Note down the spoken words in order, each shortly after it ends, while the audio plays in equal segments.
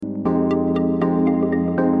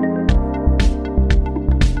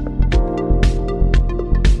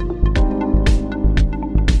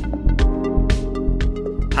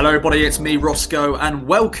Hello everybody, it's me Roscoe and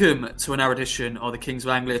welcome to another edition of the Kings of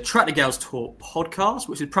Anglia Track the Gales Talk podcast,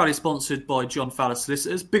 which is proudly sponsored by John Fowler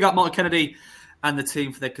Solicitors. Big up Mark Kennedy and the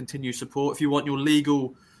team for their continued support. If you want your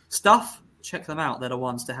legal stuff, check them out. They're the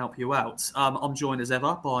ones to help you out. I'm joined as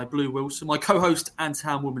ever by Blue Wilson, my co-host and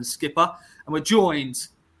town woman skipper, and we're joined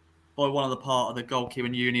by one of the part of the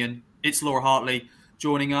goalkeeping union. It's Laura Hartley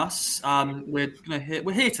joining us. We're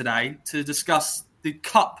here today to discuss the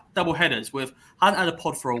cup double headers. We haven't had a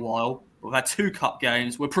pod for a while. We've had 2 cup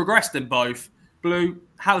games. We're progressed in both. Blue,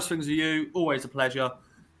 how's things with you? Always a pleasure.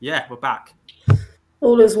 Yeah, we're back.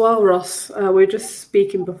 All is well, Ross. We were just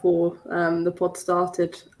speaking before the pod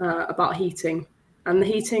started about heating, and the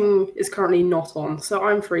heating is currently not on. So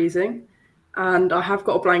I'm freezing, and I have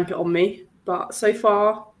got a blanket on me. But so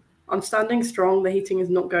far, I'm standing strong. The heating is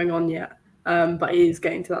not going on yet, but it is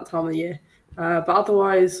getting to that time of the year. But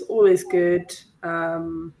otherwise, all is good.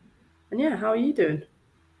 And yeah, how are you doing?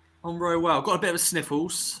 I'm very well. Got a bit of a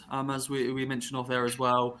sniffles, as we mentioned off there as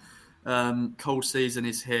well. Cold season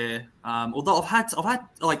is here. Although I've had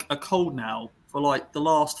like a cold now for like the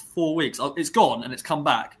last 4 weeks. It's gone and it's come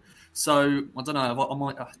back. So I don't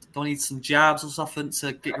know. Do I need some jabs or something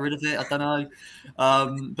to get rid of it? I don't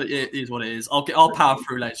know. But it is what it is. I'll power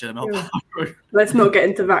through later. Let's not get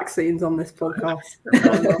into vaccines on this podcast.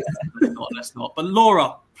 Let's not. But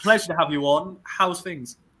Laura, pleasure to have you on. How's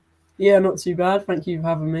things? Yeah, not too bad. Thank you for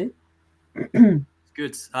having me.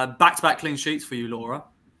 Good. Back-to-back clean sheets for you, Laura.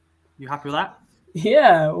 You happy with that?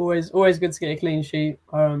 Yeah, always good to get a clean sheet.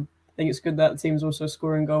 I think it's good that the team's also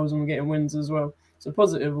scoring goals and we're getting wins as well. It's a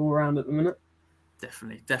positive all around at the minute.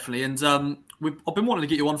 Definitely. And I've been wanting to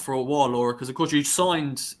get you on for a while, Laura, because of course you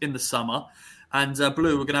signed in the summer. And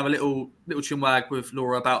Blue, we're going to have a little chinwag with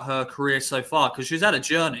Laura about her career so far, because she's had a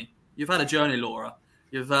journey. You've had a journey, Laura.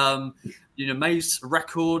 You've made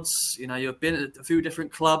records. You've been at a few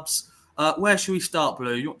different clubs. Where should we start,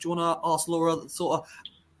 Blue? Do you want to ask Laura sort of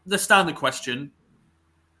the standard question?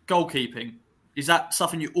 Goalkeeping. Is that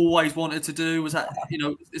something you always wanted to do? Was that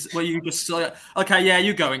where you just like, okay, yeah,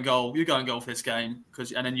 you go in goal for this game,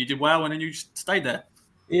 and then you did well, and then you just stayed there?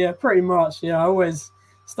 Yeah, pretty much. Yeah, I always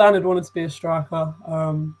standard wanted to be a striker.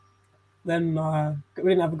 Then we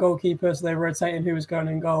didn't have a goalkeeper, so they were rotating who was going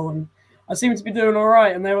in goal, and I seemed to be doing all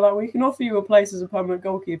right. And they were like, "We can offer you a place as a permanent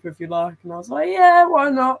goalkeeper if you like." And I was like, "Yeah, why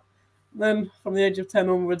not?" And then from the age of 10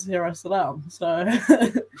 onwards, here I still am. So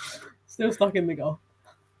still stuck in the goal.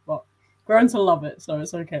 Grown to love it, so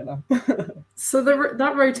it's okay now. So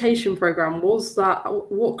that rotation program,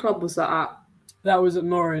 what club was that at? That was at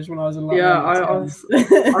Norwich when I was in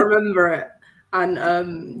I remember it.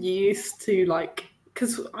 And you used to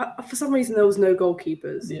because for some reason there was no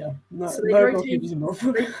goalkeepers. Yeah, so no goalkeepers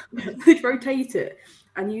enough. They'd rotate it,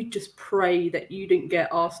 and you'd just pray that you didn't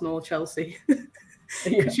get Arsenal or Chelsea.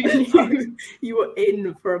 Because you knew you were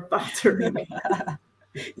in for a battering.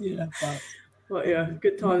 Yeah, but yeah,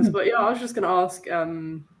 good times. But yeah, I was just going to ask,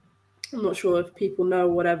 I'm not sure if people know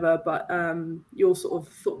or whatever, but your sort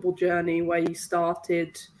of football journey, where you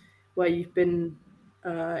started, where you've been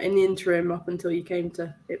in the interim up until you came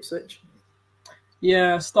to Ipswich.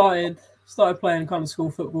 Yeah, started playing kind of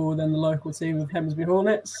school football, then the local team with Hemsby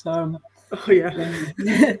Hornets. Oh yeah,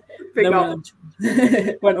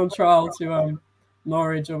 went on trial to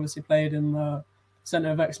Norwich. Obviously played in the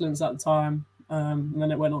Centre of Excellence at the time. And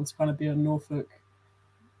then it went on to kind of be a Norfolk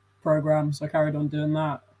program, so I carried on doing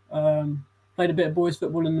that. Played a bit of boys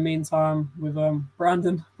football in the meantime with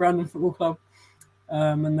Brandon Football Club,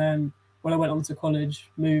 and then when I went on to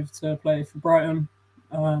college, moved to play for Brighton,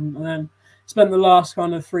 and then spent the last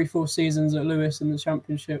kind of 3-4 seasons at Lewis in the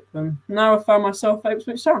Championship, and now I found myself at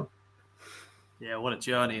Ipswich Town. Yeah, what a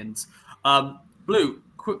journey! And Blue,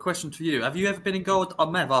 quick question to you: have you ever been in goal? I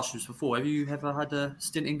may have asked you this before. Have you ever had a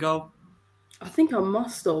stint in goal? I think I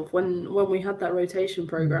must have when we had that rotation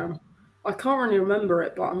program. I can't really remember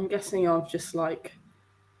it, but I'm guessing I've just what's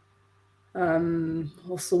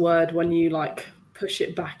the word when you push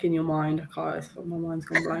it back in your mind? My mind's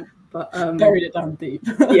gone blank. But buried it down deep.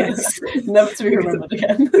 Yes, never to be remembered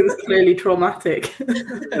again. It was clearly traumatic.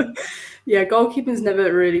 Yeah, goalkeeping's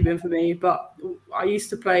never really been for me, but I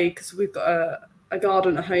used to play because we've got a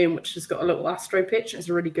garden at home which has got a little Astro pitch. It's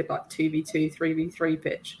a really good 2v2, 3v3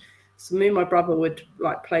 pitch. So me and my brother would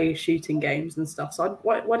play shooting games and stuff. So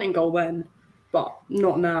I went in goal then, but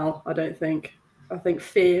not now, I don't think. I think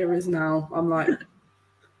fear is now. I'm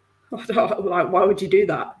why would you do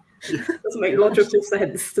that? It doesn't make logical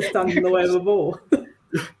sense to stand in the way of a ball.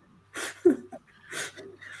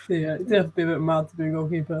 Yeah, you have to be a bit mad to be a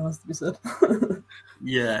goalkeeper, has to be said.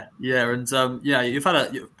 Yeah, and you've had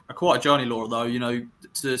a quite a journey, Laura, though. You know,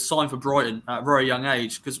 to sign for Brighton at a very young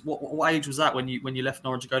age. Because what age was that when you left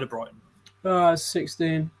Norwich to go to Brighton? I was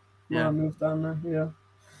 16 when Yeah. I moved down there. Yeah,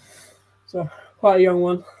 so quite a young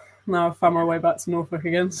one. Now I found my way back to Norfolk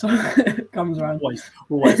again, so it comes around.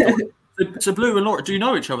 Always. So Blue and Laura, do you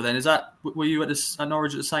know each other then? Were you at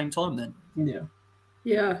Norwich at the same time then? Yeah.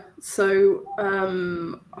 Yeah. So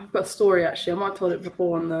I've got a story actually. I might have told it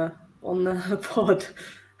before on the pod.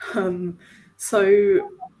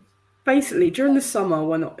 So basically, during the summer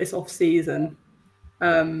when it's off season,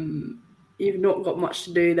 you've not got much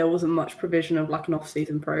to do. There wasn't much provision of like an off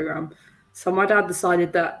season program. So my dad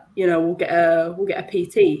decided that we'll get a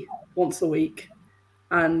PT once a week,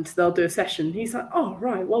 and they'll do a session. He's like, oh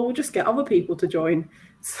right, well we'll just get other people to join.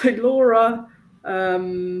 So Laura,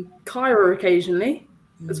 Kyra occasionally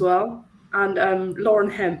as well, and Lauren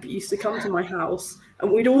Hemp used to come to my house, and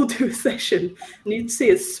we'd all do a session, and you'd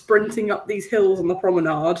see us sprinting up these hills on the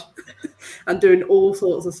promenade and doing all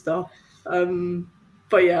sorts of stuff.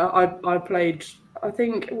 But yeah, I played. I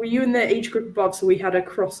think, were you in the age group above? So we had a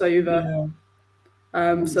crossover.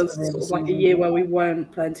 Yeah. So it's sort of like a year where we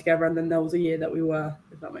weren't playing together, and then there was a year that we were,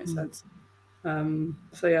 if that makes sense.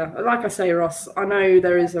 So yeah, like I say, Ross, I know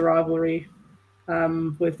there is a rivalry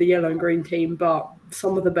with the yellow and green team, but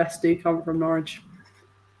some of the best do come from Norwich.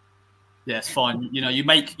 Yeah, it's fine. You know, you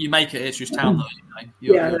make it at Ipswich Town though.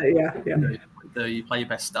 You play your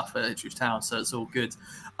best stuff at Ipswich Town, so it's all good.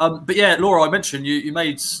 But yeah, Laura, I mentioned you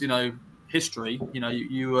made history. You know,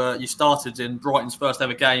 you started in Brighton's first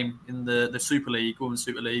ever game in the Super League, Women's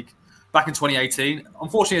Super League, back in 2018.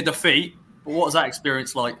 Unfortunately, a defeat. But what was that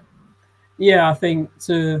experience like? Yeah, I think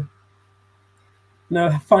to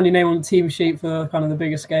find your name on the team sheet for kind of the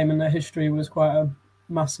biggest game in their history was quite a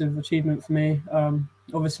massive achievement for me.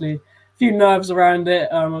 Obviously, a few nerves around it.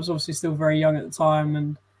 I was obviously still very young at the time,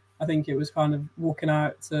 and I think it was kind of walking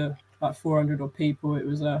out to like 400 odd people. It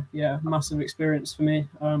was a massive experience for me.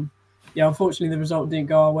 Unfortunately, the result didn't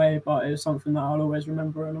go our way, but it was something that I'll always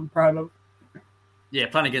remember and I'm proud of. Yeah,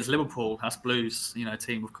 playing against Liverpool, that's Blues,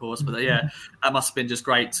 team, of course. But yeah, that must have been just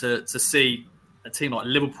great to see a team like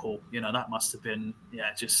Liverpool. That must have been,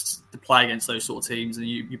 just to play against those sort of teams. And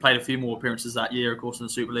you played a few more appearances that year, of course, in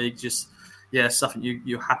the Super League. Just, something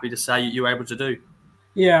you're happy to say you were able to do.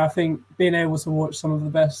 Yeah, I think being able to watch some of the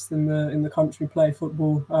best in the country play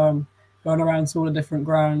football, going around to all the different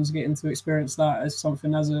grounds, getting to experience that as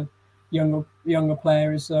something as a younger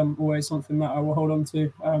player is always something that I will hold on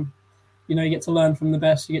to. You get to learn from the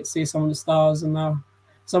best. You get to see some of the stars, and now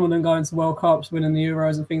some of them going to World Cups, winning the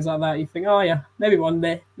Euros and things like that. You think, oh yeah, maybe one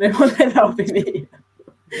day that'll be me.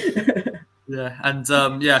 Yeah, and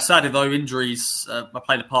sadly though, injuries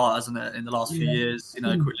played a part, hasn't it, in the last few years?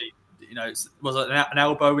 Quickly, was it an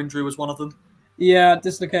elbow injury? Was one of them? Yeah, I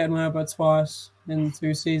dislocated my elbow twice in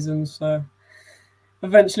 2 seasons. So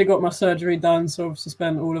eventually got my surgery done. So obviously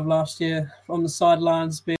spent all of last year on the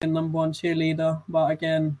sidelines being number one cheerleader. But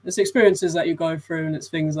again, it's experiences that you go through, and it's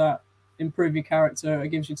things that improve your character. It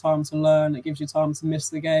gives you time to learn. It gives you time to miss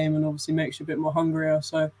the game, and obviously makes you a bit more hungrier.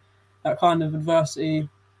 So that kind of adversity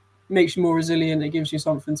makes you more resilient. It gives you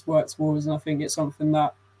something to work towards, and I think it's something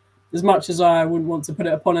that, as much as I wouldn't want to put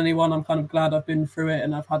it upon anyone, I'm kind of glad I've been through it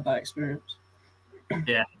and I've had that experience.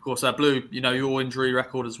 Yeah, of course. Blue, your injury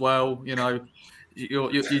record as well.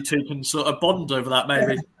 You two can sort of bond over that,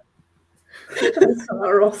 maybe.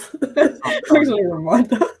 Sorry, Ross. Thanks for the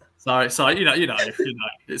reminder. Sorry. It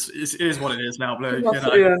is what it is now, Blue.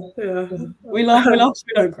 Yeah. We laugh, we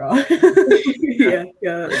don't cry. yeah,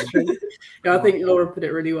 that's true. Yeah, I think Laura put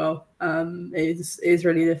it really well. It is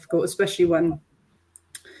really difficult, especially when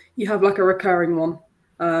you have like a recurring one,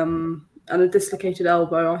 and a dislocated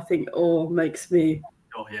elbow. I think makes me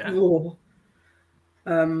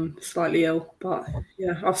slightly ill. But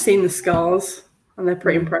yeah, I've seen the scars, and they're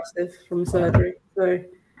pretty impressive from surgery. So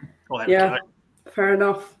fair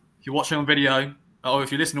enough. If you're watching on video, or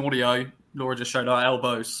if you listen to audio, Laura just showed our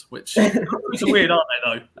elbows, which are weird, aren't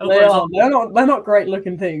they, though? They're not great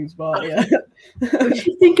looking things, but yeah. If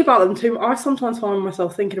you think about them too, I sometimes find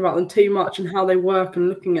myself thinking about them too much and how they work and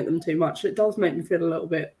looking at them too much. It does make me feel a little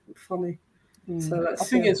bit funny. So I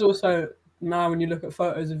think it's also now when you look at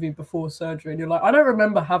photos of you before surgery, and you're like, I don't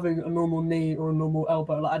remember having a normal knee or a normal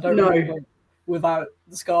elbow. Like I don't remember without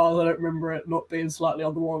the scars. I don't remember it not being slightly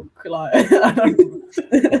on the wonk. Like I don't.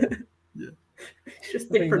 It's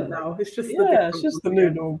just different now. It's just it's just the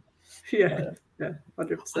new norm. Yeah,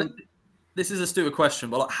 100%. This is a stupid question,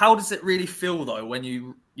 but how does it really feel though when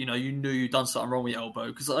you knew you'd done something wrong with your elbow?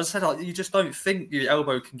 Because I said you just don't think your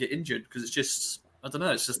elbow can get injured because it's just, I don't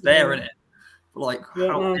know, it's just there, isn't it? But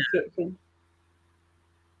how?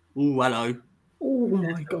 Oh, hello. Oh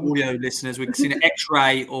my god. Audio listeners, we've seen an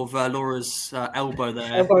X-ray of Laura's elbow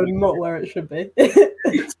there. Elbow not where it should be.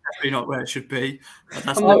 It's definitely not where it should be.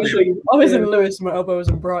 That's I was in Lewis and my elbow was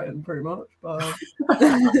in Brighton pretty much. But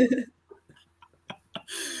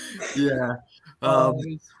yeah.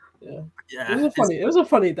 Yeah. It was a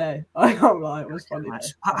funny day. I can't lie, it was a funny day.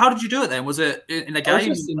 How did you do it then? Was it in a game? I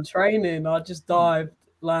was just in training. I just dived,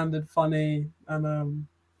 landed funny, and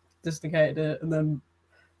dislocated it. And then,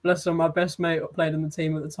 bless her, my best mate played in the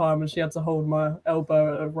team at the time, and she had to hold my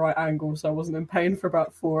elbow at a right angle, so I wasn't in pain for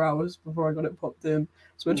about 4 hours before I got it popped in.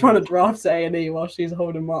 So we're trying to draft to A&E while she's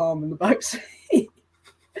holding my arm in the back seat.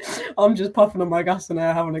 I'm just puffing on my gas and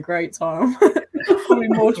air, having a great time. Probably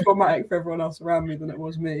more traumatic for everyone else around me than it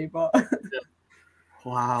was me, but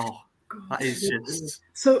wow, that is just.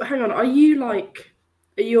 So hang on, are you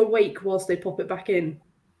awake whilst they pop it back in?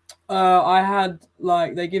 I had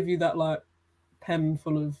they give you that pen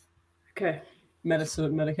full of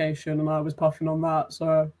medication, and I was puffing on that,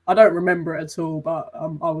 so I don't remember it at all, but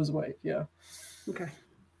I was awake. Yeah. Okay.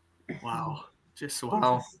 Wow, just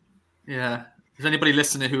wow. Yeah. Is anybody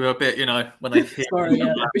listening who are a bit, when they hear... Sorry,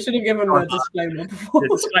 yeah. We should have given a disclaimer before.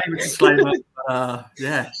 Disclaimer.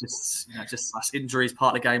 Just that's injuries,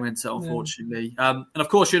 part of the game, into unfortunately. And of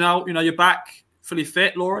course, you're back fully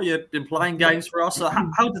fit, Laura. You've been playing games for us. So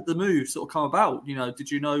how did the move sort of come about? Did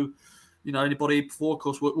you know anybody before? Of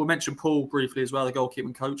course, we'll mention Paul briefly as well, the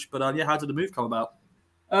goalkeeping coach. But how did the move come about?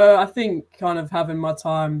 I think kind of having my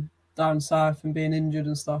time down south and being injured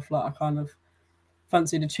and stuff, I kind of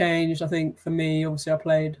fancied a change. I think for me, obviously, I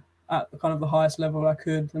played at kind of the highest level I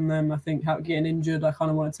could, and then I think getting injured, I kind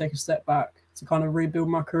of want to take a step back to kind of rebuild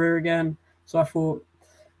my career again. So I thought,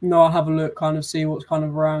 I'll have a look, kind of see what's kind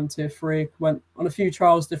of around Tier 3. Went on a few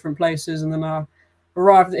trials, different places, and then I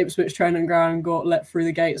arrived at Ipswich training ground, got let through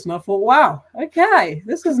the gates, and I thought, wow, okay,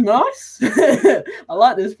 this is nice. I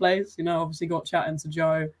like this place. Obviously got chatting to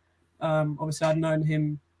Joe. Obviously, I'd known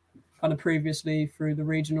him kind of previously through the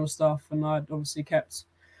regional stuff, and I'd obviously kept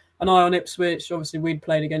an eye on Ipswich. Obviously, we'd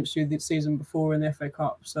played against you the season before in the FA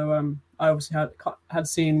Cup, so I obviously had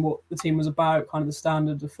seen what the team was about, kind of the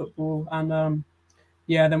standard of football, and then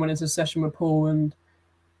went into a session with Paul and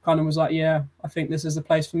kind of was like, I think this is the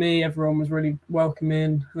place for me. Everyone was really welcoming,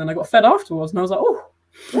 and then I got fed afterwards, and I was like,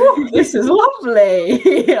 oh, this is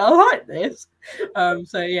lovely. I like this.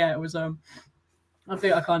 It was. I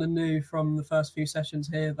think I kind of knew from the first few sessions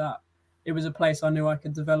here that it was a place I knew I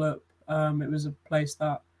could develop. It was a place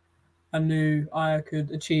that I knew I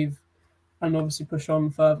could achieve and obviously push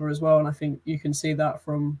on further as well. And I think you can see that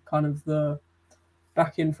from kind of the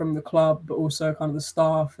backing from the club, but also kind of the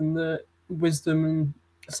staff and the wisdom and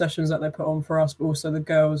sessions that they put on for us, but also the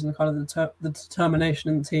girls and kind of the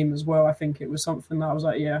determination in the team as well. I think it was something that I was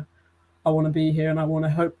like, I want to be here and I want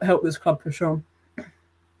to help this club push on.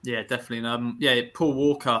 Yeah, definitely. Paul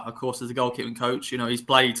Walker, of course, is the goalkeeping coach. He's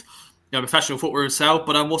played professional football himself,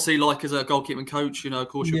 but what's he like as a goalkeeping coach? Of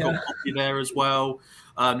course, you've got Poppy there as well.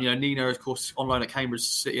 Nina, of course, on loan at Cambridge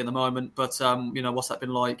City at the moment. But what's that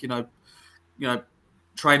been like?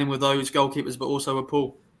 Training with those goalkeepers, but also with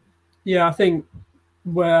Paul. Yeah, I think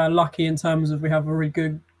we're lucky in terms of we have a really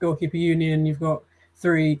good goalkeeper union. You've got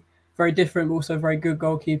 3 very different, but also very good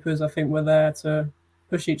goalkeepers. I think we're there to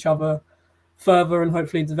push each other further and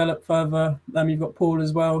hopefully develop further. You've got Paul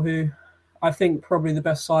as well, who I think probably the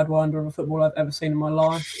best sidewinder of a football I've ever seen in my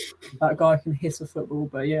life. That guy can hit a football,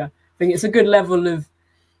 but I think it's a good level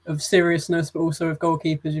of seriousness, but also with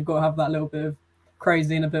goalkeepers, you've got to have that little bit of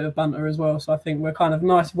crazy and a bit of banter as well. So I think we're kind of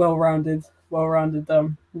nice, well-rounded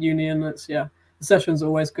union. The sessions are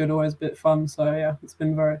always good, always a bit fun. So it's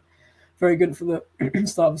been very, very good for the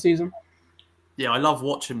start of the season. Yeah, I love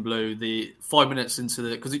watching Blue. The 5 minutes into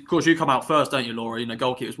because of course you come out first, don't you, Laura?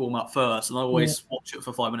 Goalkeepers warm up first, and I always watch it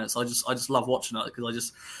for 5 minutes. I just love watching it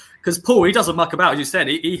because Paul, he doesn't muck about, as you said.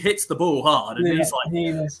 He hits the ball hard, and he's like,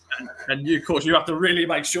 and you, of course, you have to really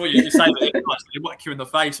make sure you say that they whack you in the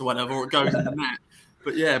face or whatever, or it goes in the net.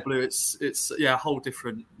 But Blue, it's a whole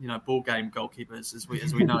different ball game. Goalkeepers, as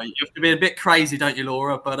we know, you have to be a bit crazy, don't you,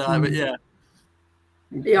 Laura? But yeah.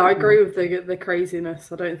 Yeah, I agree with the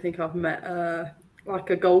craziness. I don't think I've met a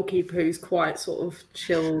goalkeeper who's quite sort of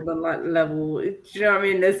chilled and level. Do you know what I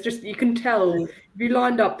mean? There's just, you can tell if you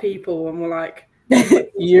lined up people and were like,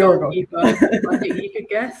 you're a goalkeeper, I think you could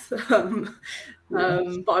guess. But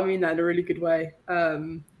I mean that in a really good way.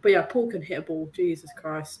 But Paul can hit a ball. Jesus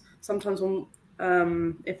Christ! Sometimes when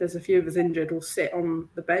if there's a few of us injured, we'll sit on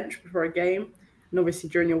the bench before a game, and obviously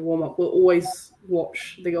during your warm up, we'll always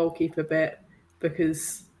watch the goalkeeper bit,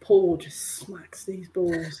 because Paul just smacks these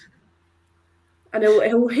balls. and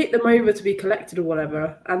he'll hit them over to be collected or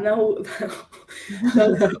whatever, and they'll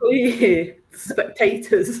clear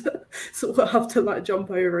spectators sort of have to like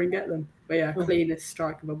jump over and get them. But yeah, cleanest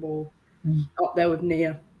strike of a ball up there with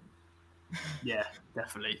Nia. Yeah,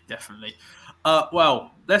 definitely.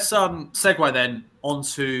 Well, let's segue then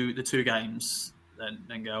onto the two games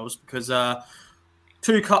then girls, because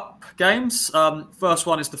two cup games. First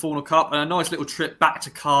one is the Faunal Cup, and a nice little trip back to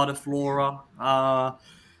Cardiff, Laura,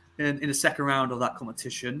 in the second round of that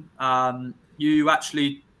competition. You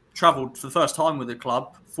actually travelled for the first time with the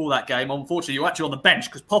club for that game. Unfortunately, you were actually on the bench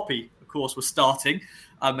because Poppy, of course, was starting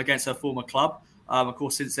against her former club. Of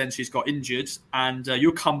course, since then she's got injured, and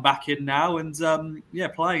you'll come back in now and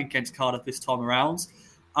playing against Cardiff this time around.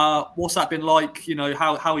 What's that been like? You know,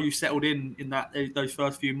 how are you settled in those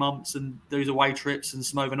first few months and those away trips and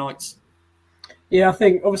some overnights? Yeah, I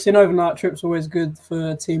think obviously an overnight trip's always good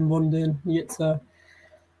for team bonding. You get to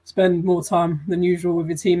spend more time than usual with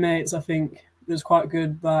your teammates. I think it was quite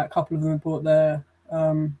good that a couple of them brought their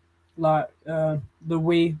the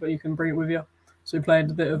Wii, but you can bring it with you. So we played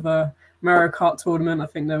a bit of a Mario Kart tournament. I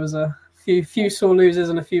think there was a few sore losers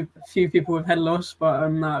and a few people with head loss, but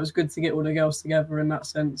it was good to get all the girls together in that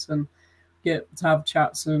sense and get to have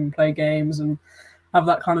chats and play games and have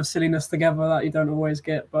that kind of silliness together that you don't always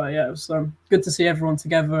get. But yeah, it was good to see everyone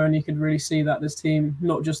together, and you could really see that this team,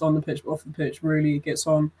 not just on the pitch but off the pitch, really gets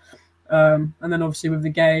on. And then obviously with the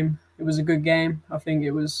game, it was a good game. I think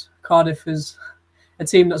Cardiff is a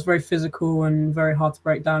team that's very physical and very hard to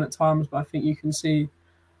break down at times, but I think you can see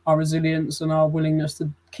our resilience and our willingness to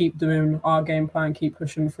keep doing our game plan, keep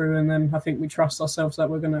pushing through, and then I think we trust ourselves that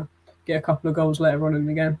we're going to get a couple of goals later on in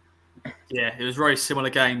the game. Yeah, it was a very similar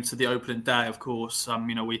game to the opening day, of course. We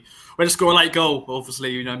had to score a late goal,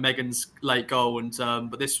 obviously, Megan's late goal, and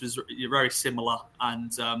but this was very similar.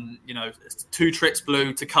 And, 2 trips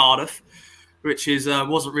blue to Cardiff, which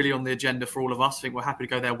wasn't really on the agenda for all of us. I think we're happy to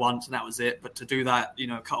go there once, and that was it. But to do that, a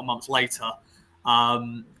couple of months later,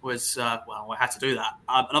 I had to do that.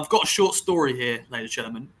 And I've got a short story here, ladies and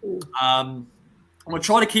gentlemen. I'm going to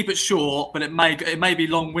try to keep it short, but it may be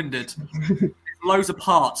long-winded. Loads of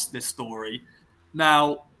parts, this story.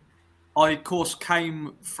 Now, I, of course,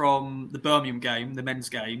 came from the Birmingham game, the men's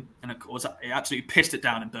game, and of course, it absolutely pissed it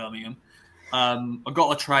down in Birmingham. I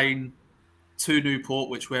got a train to Newport,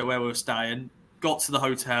 where we were staying, got to the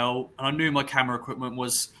hotel, and I knew my camera equipment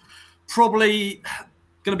was probably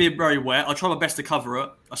going to be very wet. I tried my best to cover it.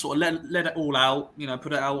 I sort of let it all out,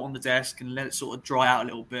 put it out on the desk and let it sort of dry out a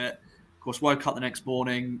little bit. Of course, woke up the next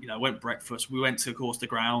morning, went breakfast. We went to, of course, the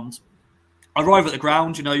ground. I arrive at the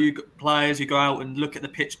ground, you players, you go out and look at the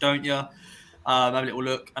pitch, don't you? Have a little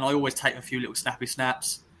look. And I always take a few little snappy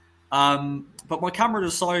snaps. But my camera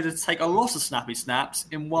decided to take a lot of snappy snaps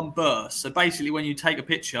in one burst. So basically, when you take a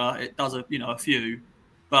picture, it does a few.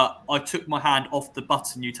 But I took my hand off the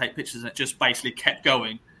button you take pictures, and it just basically kept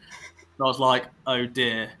going. So I was like, oh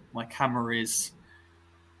dear, my camera is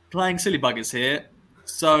playing silly buggers here.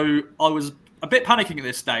 So I was a bit panicking at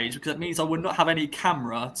this stage because it means I would not have any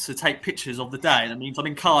camera to take pictures of the day. That means I'm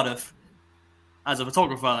in Cardiff as a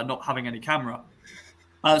photographer and not having any camera.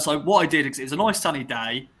 So what I did is, it was a nice sunny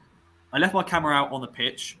day. I left my camera out on the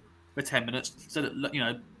pitch for 10 minutes, so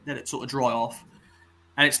that, let it sort of dry off.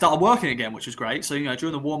 And it started working again, which was great. So,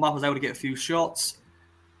 during the warm-up, I was able to get a few shots.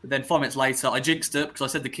 But then 5 minutes later, I jinxed it because I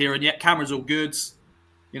said to Kieran, yeah, camera's all good.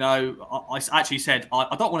 I actually said,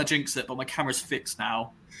 I don't want to jinx it, but my camera's fixed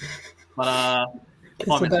now. But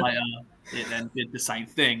 5 minutes later, it then did the same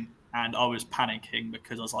thing. And I was panicking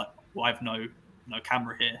because I was like, well, I have no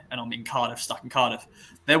camera here. And I'm in Cardiff, stuck in Cardiff.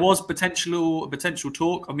 There was potential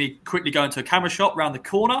talk of me quickly going to a camera shop around the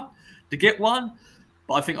corner to get one.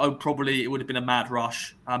 But I think it would have been a mad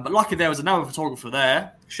rush. But luckily there was another photographer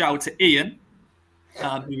there. Shout out to Ian,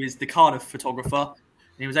 who is the Cardiff photographer.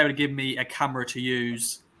 And he was able to give me a camera to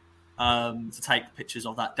use to take pictures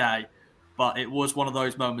of that day. But it was one of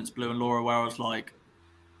those moments, Blue and Laura, where I was like,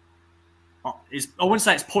 I wouldn't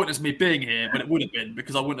say it's pointless me being here, but it would have been,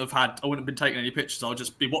 because I wouldn't have been taking any pictures. I would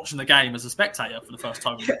just be watching the game as a spectator for the first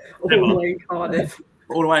time. All the way in Cardiff.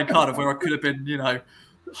 All the way in Cardiff, where I could have been,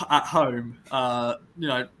 at home. I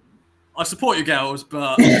support you girls,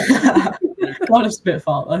 but Cardiff's a bit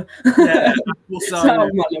far though. Yeah. Also,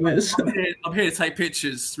 I'm here to take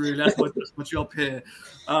pictures. Really, that's my job here.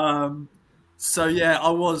 So yeah, I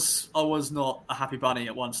was not a happy bunny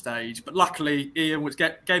at one stage, but luckily Ian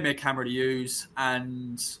gave me a camera to use,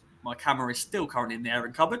 and my camera is still currently in the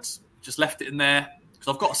airing cupboards. Just left it in there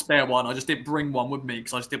because I've got a spare one. I just didn't bring one with me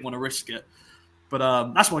because I just didn't want to risk it.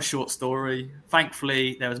 But that's my short story.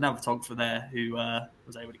 Thankfully, there was another photographer there who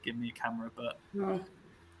was able to give me a camera. But oh,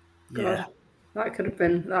 yeah, That could have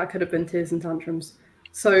been tears and tantrums.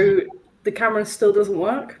 So the camera still doesn't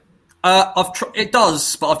work? It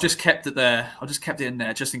does, but I've just kept it there. I just kept it in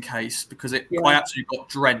there just in case because I actually got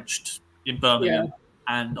drenched in Birmingham,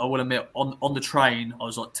 and I will admit on the train I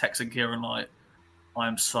was like texting Kieran like, I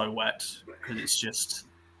am so wet because it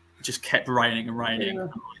just kept raining and raining. Yeah.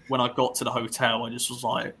 When I got to the hotel, I just was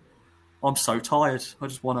like, I'm so tired. I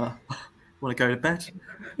just want to go to bed.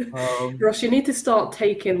 Ross, you need to start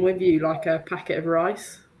taking with you like a packet of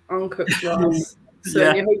rice, uncooked rice. So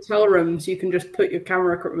in your hotel rooms, you can just put your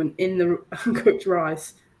camera equipment in the uncooked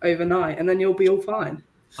rice overnight, and then you'll be all fine.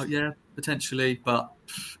 Oh, yeah, potentially, but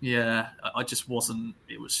yeah, I just wasn't.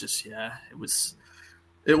 It was just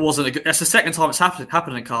It wasn't a good. That's the second time it's happened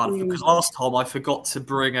in Cardiff because last time I forgot to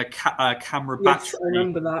bring a camera battery. Yes, I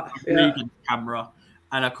remember that. A camera,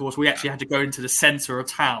 and of course we actually had to go into the centre of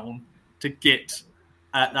town to get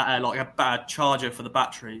like a bad charger for the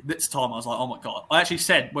battery. This time I was like, oh my god! I actually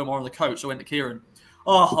said when we were on the coach, I went to Kieran,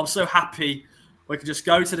 "Oh, I'm so happy we could just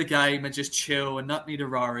go to the game and just chill and not need a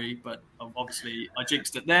worry." But obviously I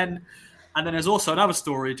jinxed it then. And then there's also another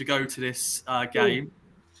story to go to this game.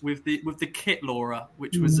 With the kit, Laura,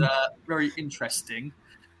 which was very interesting.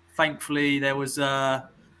 Thankfully, there was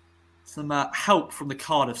some help from the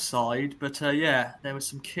Cardiff side, but there was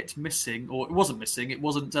some kit missing, or it wasn't missing. It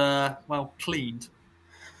wasn't cleaned.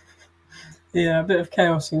 Yeah, a bit of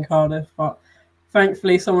chaos in Cardiff, but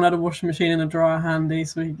thankfully someone had a washing machine and a dryer handy,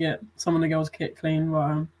 so we could get some of the girls' kit clean.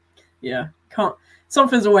 But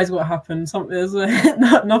something's always got to happen.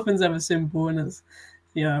 Nothing's ever simple, and it's.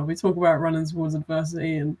 Yeah, we talk about running towards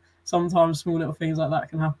adversity, and sometimes small little things like that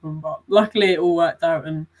can happen. But luckily, it all worked out,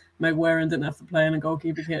 and Meg Warren didn't have to play in a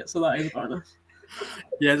goalkeeper kit, so that is a bonus.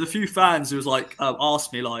 Yeah, there's a few fans who was like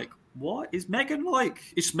asked me like, "What is Megan like?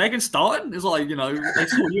 Is Megan starting?" It's like they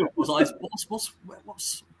saw you. I was like,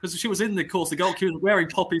 "What's?" Because she was in the course. The goalkeeper was wearing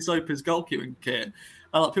Poppy Soper's goalkeeping kit,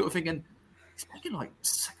 and like people were thinking. Making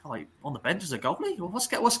like on the bench as a goalie?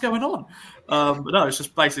 What's going on? But no, it's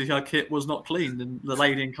just basically her kit was not cleaned, and the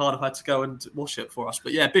lady in Cardiff had to go and wash it for us.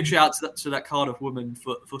 But yeah, big shout out to that Cardiff woman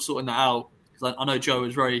for sorting that out. Because I know Joe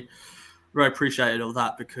was very, very appreciative of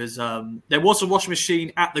that because there was a washing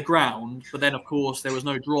machine at the ground, but then of course there was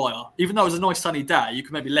no dryer. Even though it was a nice sunny day, you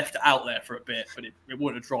could maybe left it out there for a bit, but it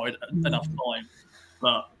wouldn't have dried enough time.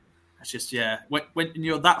 But it's just, when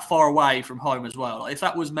you're that far away from home as well. Like if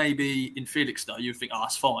that was maybe in Felixstowe, you'd think,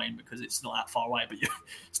 it's fine because it's not that far away. But you're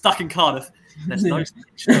stuck in Cardiff, there's no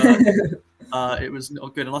switch. It was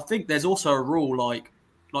not good. And I think there's also a rule, like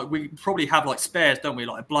we probably have like spares, don't we?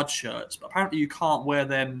 Like blood shirts. But apparently you can't wear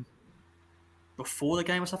them before the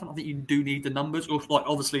game or something. I think you do need the numbers. Or like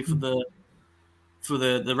obviously for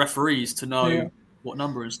the referees to know what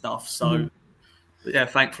number and stuff. So... But yeah,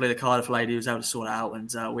 thankfully the Cardiff lady was able to sort it out,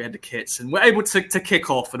 and we had the kits, and we're able to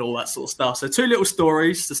kick off and all that sort of stuff. So 2 little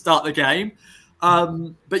stories to start the game.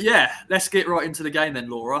 But yeah, let's get right into the game then,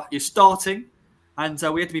 Laura. You're starting, and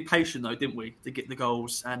we had to be patient though, didn't we, to get the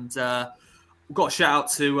goals? And we've got a shout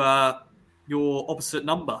out to your opposite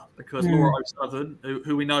number because Laura O'Sullivan,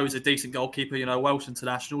 who we know is a decent goalkeeper, Welsh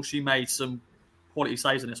international, she made some quality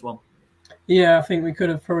saves in this one. Yeah, I think we could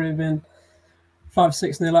have probably been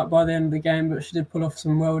 5-6-0 up by the end of the game, but she did pull off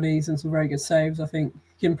some worldies and some very good saves. I think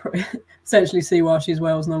you can essentially see why she's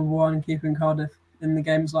Wales number one and keeping Cardiff in the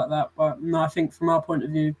games like that. But no, I think from our point of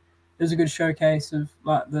view, it was a good showcase of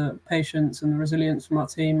like the patience and the resilience from our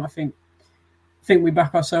team. I think we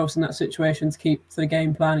back ourselves in that situation to keep to the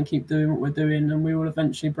game plan and keep doing what we're doing, and we will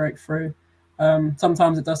eventually break through.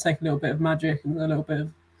 Sometimes it does take a little bit of magic and a little bit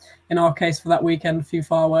of, in our case for that weekend, a few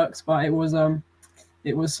fireworks, but it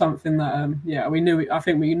was something that, we knew. I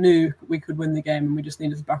think we knew we could win the game, and we just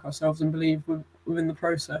needed to back ourselves and believe within the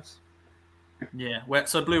process. Yeah.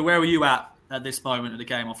 So, Blue, where were you at this moment of the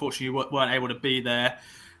game? Unfortunately, you weren't able to be there.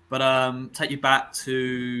 But take you back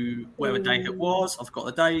to whatever date it was. I've got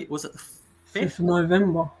the date. Was it the 5th of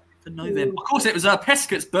November? Of course, it was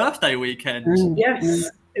Pescott's birthday weekend. Yes.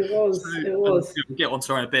 It was. We'll get on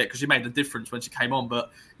to her in a bit because she made the difference when she came on.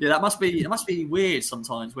 But yeah, it must be weird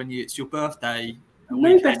sometimes when it's your birthday.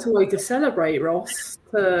 No better way to celebrate, Ross,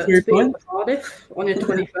 to be in Cardiff on your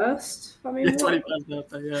 21st. I mean, 21st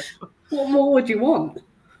birthday, yeah. What more would you want?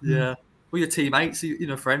 Yeah. Well, your teammates,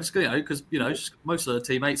 friends, because, most of the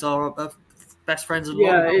teammates are best friends. And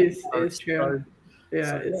it is true.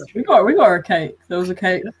 It's true. We got her a cake. There was a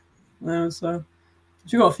cake.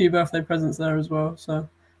 She got a few birthday presents there as well. So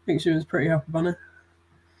I think she was pretty happy about it.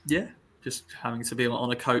 Yeah. Just having to be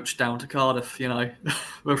on a coach down to Cardiff,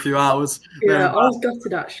 for a few hours. Yeah, I was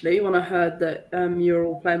gutted actually when I heard that you were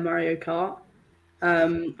all playing Mario Kart.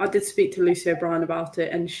 I did speak to Lucy O'Brien about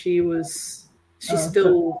it, and she was She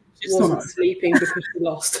still she's still wasn't sleeping because she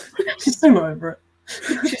lost. She's still not over it.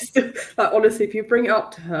 She's still, like, honestly, if you bring it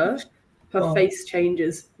up to her face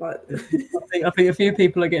changes. Like, I think a few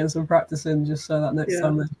people are getting some practice in just so that next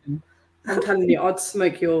time they can. I'm telling you, I'd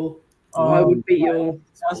smoke you all. I would beat you all.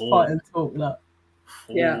 That's fighting talk, that.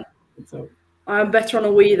 Yeah. Talk. I'm better on a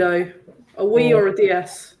Wii though. A Wii or a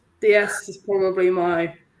DS. DS is probably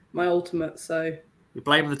my ultimate. So you're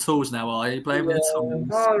blaming the tools now, are you? Blaming the tools.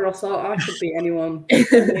 Oh, Ross, I could beat anyone.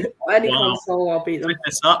 Any console, I'll beat them.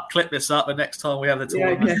 Clip this up. The next time we have the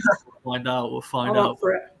tournament, we'll find out. I'm up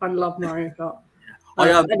for it. I love Mario Kart.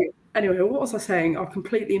 Anyway, what was I saying? I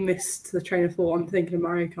completely missed the train of thought. I'm thinking of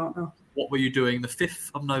Mario Kart now. What were you doing the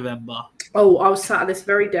 5th of November? Oh, I was sat at this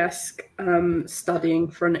very desk studying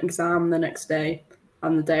for an exam the next day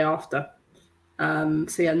and the day after.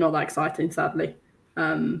 So yeah, not that exciting, sadly.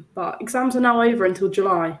 But exams are now over until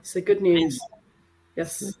July, so good news.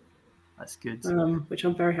 Yes. That's good. Which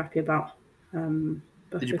I'm very happy about.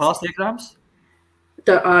 Did you pass the exams?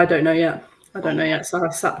 I don't know yet. So I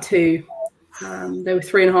sat 2. They were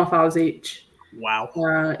 3.5 hours each.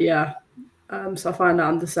 Wow. Yeah. So I find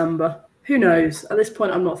out in December. Who knows? At this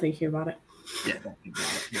point, I'm not thinking about it. Yeah, don't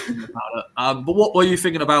think about it. But what were you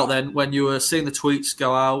thinking about then when you were seeing the tweets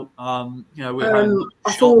go out?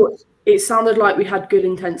 I thought it sounded like we had good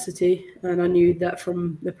intensity, and I knew that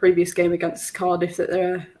from the previous game against Cardiff that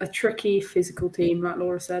they're a tricky physical team, like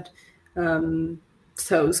Laura said.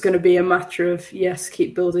 So it was going to be a matter of, yes,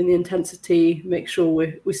 keep building the intensity, make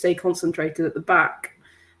sure we stay concentrated at the back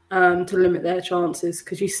to limit their chances.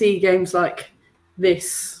 Because you see games like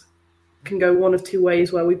this can go one of two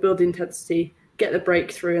ways, where we build intensity, get the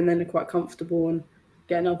breakthrough, and then are quite comfortable and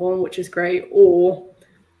get another one, which is great. Or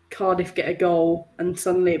Cardiff get a goal and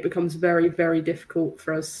suddenly it becomes very, very difficult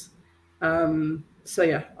for us. So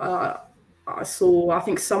yeah, I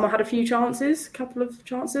think Summer had a couple of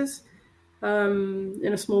chances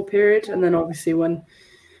in a small period. And then obviously when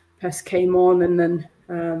Pest came on and then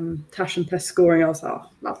Tash and Pest scoring, I was like, oh,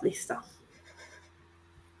 lovely stuff.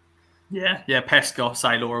 Yeah, Pest got,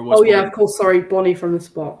 say Laura was. Oh yeah, of course, sorry, Bonnie from the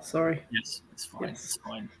spot, sorry. Yes, it's fine, it's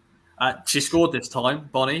fine. She scored this time,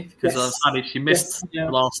 Bonnie, because sadly she missed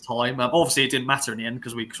the last time. Obviously, it didn't matter in the end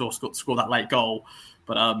because we scored that late goal.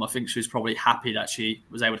 But I think she was probably happy that she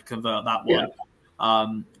was able to convert that one. Yeah.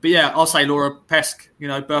 But yeah, I'll say Laura Pesk,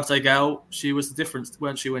 birthday girl, she was the difference,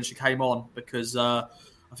 weren't she, when she came on? Because I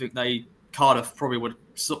think Cardiff probably were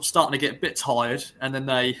starting to get a bit tired, and then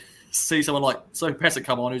they see someone like Sophie Pesk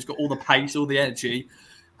come on, who's got all the pace, all the energy,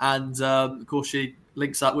 and of course she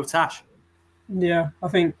links up with Tash. Yeah, I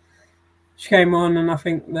think she came on, and I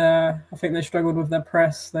think they struggled with their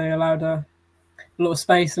press. They allowed a lot of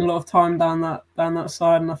space and a lot of time down that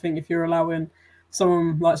side. And I think if you're allowing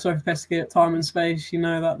someone like Sophie Pesky at time and space, you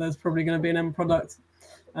know that there's probably going to be an end product.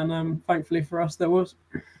 And thankfully for us, there was.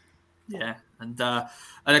 Yeah, and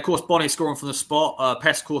of course Bonnie scoring from the spot.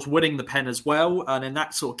 Pest, of course, winning the pen as well, and then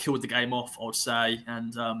that sort of killed the game off, I would say.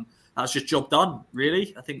 And that was just job done,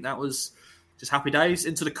 really. I think that was just happy days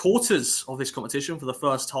into the quarters of this competition for the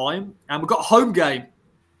first time. And we've got a home game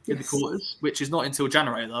in the quarters, which is not until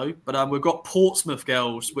January, though. But we've got Portsmouth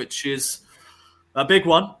girls, which is a big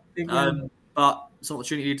one. But it's an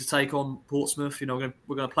opportunity to take on Portsmouth. We're going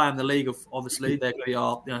to play in the league, obviously. They're going to be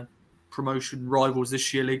our promotion rivals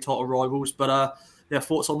this year, league title rivals. But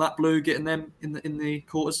thoughts on that, Blue, getting them in the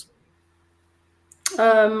quarters?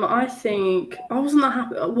 I think I wasn't that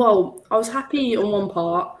happy. Well, I was happy on one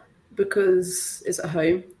part, because it's at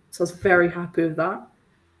home, so I was very happy with that.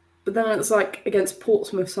 But then it's like against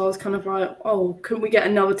Portsmouth, so I was kind of like, oh, couldn't we get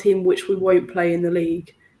another team which we won't play in the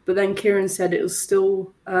league? But then Kieran said it was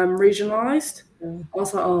still regionalised. Yeah. I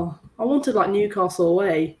was like, oh, I wanted like Newcastle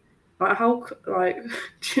away. Like how, like,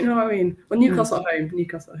 do you know what I mean? Well, Newcastle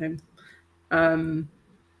at home.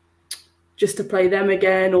 Just to play them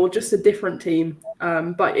again, or just a different team.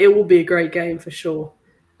 But it will be a great game for sure.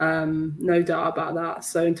 No doubt about that.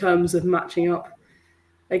 So in terms of matching up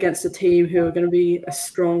against a team who are going to be a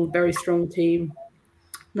strong, very strong team,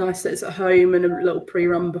 nice that it's at home and a little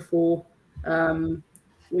pre-run before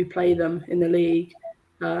we play them in the league.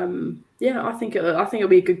 I think it'll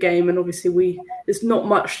be a good game, and obviously there's not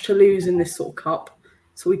much to lose in this sort of cup,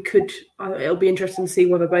 so it'll be interesting to see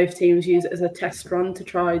whether both teams use it as a test run to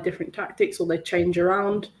try different tactics, or they change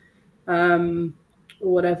around.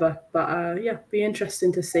 Or whatever, but be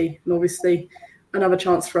interesting to see, and obviously another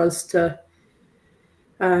chance for us to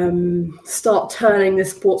start turning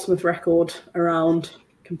this Portsmouth record around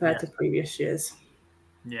compared to previous years.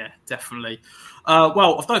 Yeah, definitely.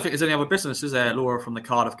 Well, I don't think there's any other business, is there, Laura, from the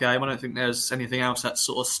Cardiff game? I don't think there's anything else that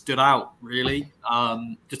sort of stood out, really.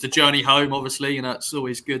 Just a journey home, obviously, and it's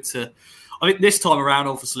always good to... I think this time around,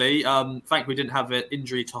 obviously, thankfully we didn't have an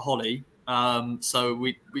injury to Holly. So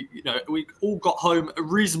we all got home at a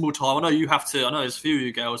reasonable time. I know you have to. I know there's a few of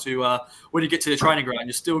you girls who, when you get to the training ground,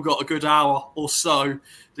 you've still got a good hour or so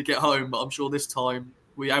to get home. But I'm sure this time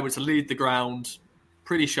we were able to leave the ground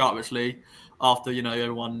pretty sharply after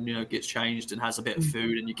everyone gets changed and has a bit of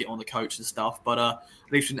food and you get on the coach and stuff. But at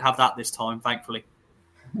least we didn't have that this time, thankfully.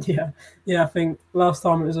 Yeah. I think last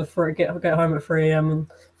time it was get home at 3 a.m. and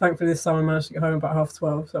thankfully this time I managed to get home about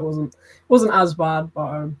 12:30, so it wasn't as bad.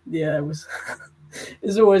 But it was.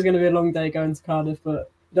 It's always going to be a long day going to Cardiff,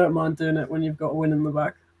 but don't mind doing it when you've got a win in the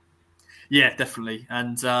bag. Yeah, definitely.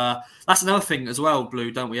 And that's another thing as well,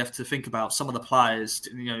 Blue, don't we have to think about some of the players,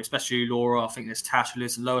 especially Laura. I think there's Tash who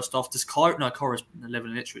lives in Lowestoft. There's Cora's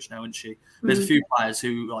living in Ipswich now, isn't she? There's a few players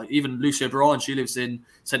who, like even Lucy O'Brien, she lives in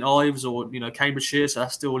St Ives or, Cambridgeshire, so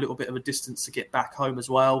that's still a little bit of a distance to get back home as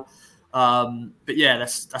well. But yeah,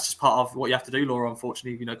 that's just part of what you have to do, Laura,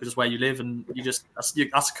 unfortunately, because it's where you live and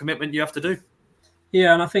that's a commitment you have to do.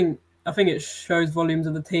 Yeah, and I think it shows volumes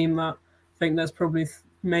of the team that I think there's probably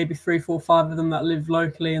maybe 3, 4, 5 of them that live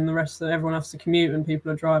locally, and the rest of everyone has to commute, and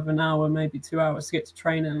people are driving an hour, maybe 2 hours to get to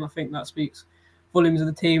training. And I think that speaks volumes of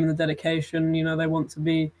the team and the dedication. They want to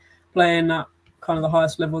be playing at kind of the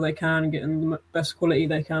highest level they can and getting the best quality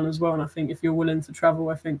they can as well. And I think if you're willing to travel,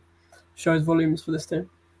 I think shows volumes for this team.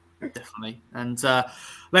 Definitely. And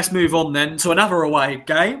let's move on then to another away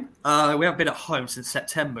game. We haven't been at home since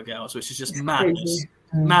September, girls, which is just madness.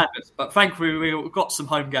 Madness. But thankfully, we've got some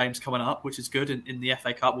home games coming up, which is good in the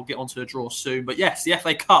FA Cup. We'll get onto a draw soon. But yes, the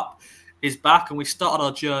FA Cup is back, and we started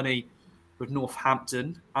our journey with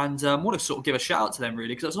Northampton. And I want to sort of give a shout out to them, really,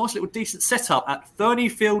 because it was a nice little decent setup at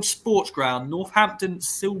Thurneyfield Sports Ground, Northampton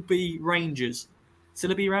Silby Rangers.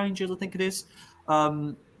 Silby Rangers, I think it is.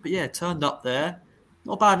 But yeah, turned up there.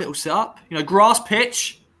 Not a bad little setup. Grass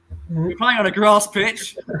pitch. We're playing on a grass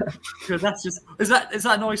pitch. That's just is that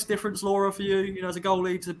a nice difference, Laura, for you? As a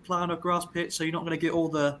goalie to play on a grass pitch, so you're not going to get all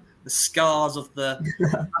the scars of the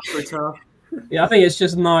turf. Yeah, I think it's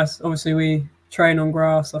just nice. Obviously, we train on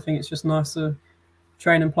grass. I think it's just nice to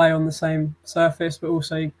train and play on the same surface, but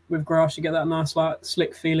also with grass, you get that nice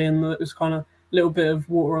slick feeling that was kind of a little bit of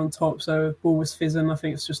water on top, so the ball was fizzing. I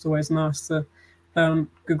think it's just always nice to play on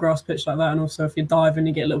a good grass pitch like that, and also if you're diving,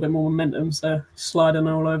 you get a little bit more momentum, so sliding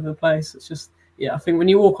all over the place. It's just, I think when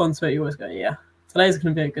you walk onto it, you always go, today's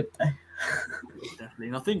going to be a good day. Definitely.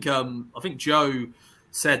 And I think Joe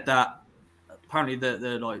said that apparently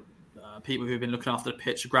the people who've been looking after the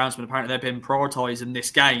pitch, the groundsmen, apparently they've been prioritising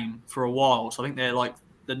this game for a while. So I think they're like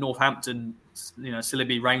the Northampton,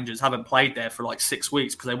 Silby Rangers haven't played there for like 6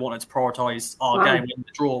 weeks because they wanted to prioritise our game when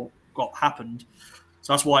the draw happened.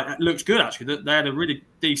 So that's why it looks good, actually. They had a really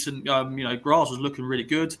decent, grass was looking really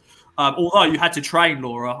good. Although you had to train,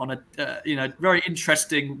 Laura, on a very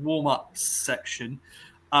interesting warm-up section,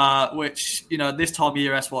 which, this time of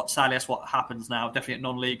year, sadly, that's what happens now, definitely at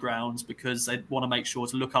non-league grounds, because they want to make sure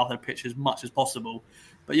to look after the pitch as much as possible.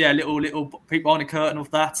 But yeah, little peek behind the curtain of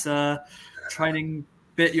that training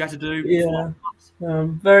bit you had to do. Yeah,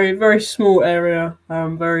 very, very small area,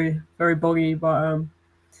 very, very boggy, but...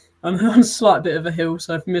 on a slight bit of a hill,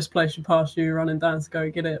 so if you misplace your pass, you're running down to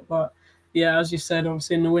go get it. But yeah, as you said,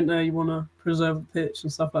 obviously in the winter you want to preserve the pitch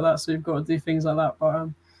and stuff like that, so you've got to do things like that. But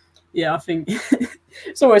I think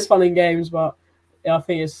it's always fun in games, but I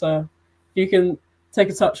think it's you can take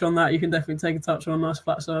a touch on that, you can definitely take a touch on a nice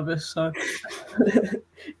flat surface. So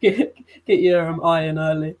get your eye in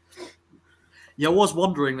early. Yeah, I was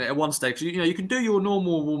wondering that at one stage, you can do your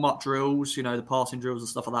normal warm-up drills, the passing drills and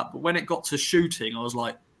stuff like that. But when it got to shooting, I was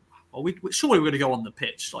like, surely we're going to go on the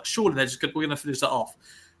pitch. Like, surely we're going to finish that off.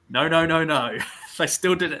 No. They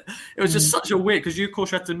still did it. It was just such a weird, because you, of course,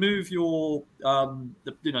 had to move your,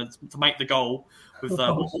 to make the goal with, what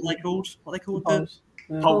are they called? What are they called? Poles.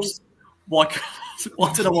 Poles. Why?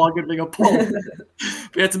 I don't know why I'm going to bring a pole.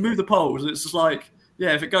 But you had to move the poles, and it's just like,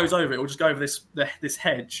 if it goes over, it will just go over this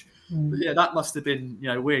hedge. But yeah, that must have been,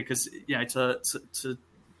 weird, because, to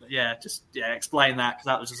explain that, because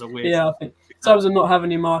that was just a weird. Yeah, I think in terms of not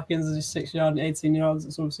having your markings as 6 yard and 18 yards,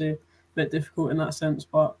 it's obviously a bit difficult in that sense,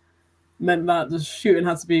 but meant that the shooting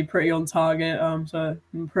had to be pretty on target. So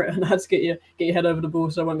I had to get your head over the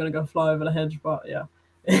ball, so I wasn't going to go fly over the hedge. But yeah,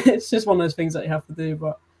 it's just one of those things that you have to do.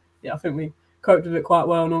 But yeah, I think we coped with it quite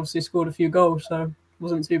well, and obviously scored a few goals, so it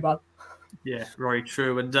wasn't too bad. Yeah, very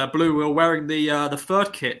true. And Blue, we were wearing the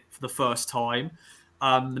third kit for the first time.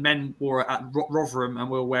 The men wore it at Rotherham, and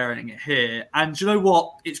we're wearing it here. And do you know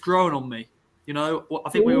what? It's grown on me. You know, I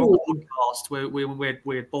think we were on the podcast where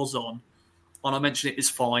we had Boz on, and I mentioned it's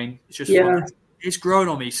fine. It's just fun. It's grown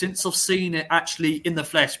on me since I've seen it actually in the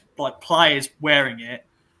flesh, like players wearing it.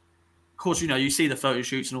 Of course, you know, you see the photo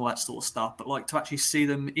shoots and all that sort of stuff, but like to actually see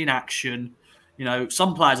them in action, you know,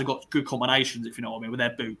 some players have got good combinations, if you know what I mean, with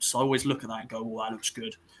their boots. So I always look at that and go, "Oh, that looks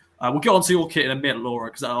good." We'll get onto your kit in a minute,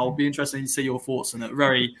 Laura, because I'll be interested to see your thoughts on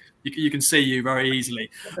it. You can see you very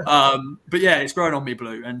easily. But yeah, it's grown on me,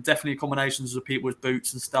 Blue, and definitely combinations of people with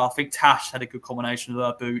boots and stuff. I think Tash had a good combination of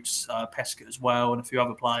her boots, Pesca as well, and a few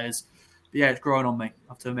other players. But yeah, it's grown on me, I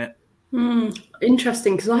have to admit.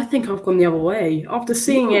 Interesting, because I think I've gone the other way. After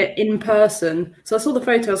seeing it in person, so I saw the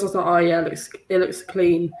photos, I was like, oh yeah, it looks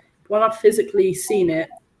clean. When I've physically seen it,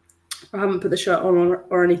 I haven't put the shirt on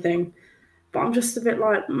or anything. But I'm just a bit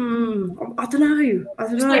like, I don't know.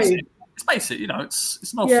 It's basic, you know.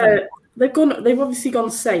 It's not. Yeah, fun. They've obviously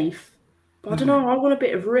gone safe, but I don't know. I want a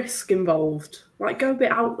bit of risk involved. Like, go a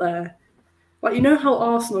bit out there. Like, you know how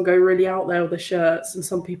Arsenal go really out there with the shirts, and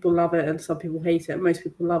some people love it and some people hate it. And most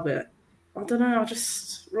people love it. I don't know.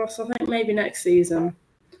 Ross, I think maybe next season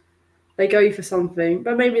they go for something,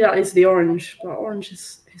 but maybe that is the orange. But orange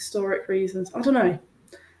is historic reasons. I don't know.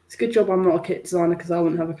 It's a good job I'm not a kit designer because I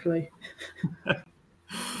wouldn't have a clue.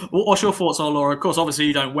 What's your thoughts on Laura? Of course, obviously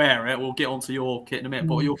you don't wear it. We'll get onto your kit in a minute.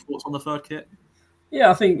 But what are your thoughts on the third kit?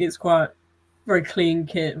 Yeah, I think it's quite very clean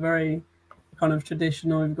kit, very kind of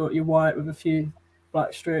traditional. You've got your white with a few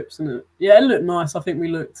black strips, and it looked nice. I think we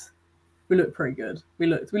looked pretty good. We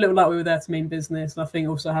looked like we were there to mean business. And I think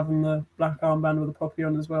also having the black armband with the poppy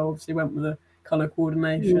on as well obviously went with the colour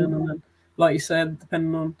coordination. And then, like you said,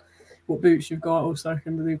 depending on what boots you've got, also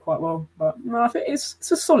can do quite well. But no, I think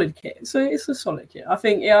it's a solid kit. So it's a solid kit. I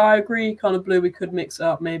think, I agree. Kind of Blue, we could mix it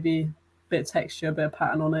up, maybe a bit of texture, a bit of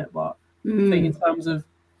pattern on it. But I think in terms of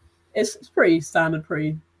it's pretty standard,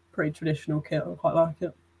 pretty traditional kit. I quite like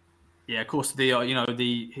it. Yeah, of course,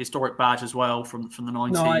 the historic badge as well from the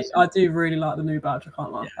 90s. No, I do really like the new badge. I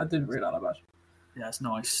can't lie. Yeah. I did really like that badge. Yeah, it's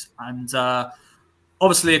nice. And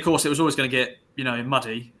obviously, of course, it was always going to get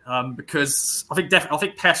muddy because I think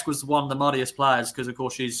Pesk was one of the muddiest players because, of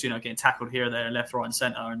course, she's getting tackled here, there, left, right, and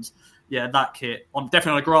centre. And yeah, that kit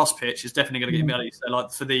definitely on a grass pitch is definitely going to get muddy. So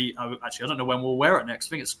like for the actually, I don't know when we'll wear it next. I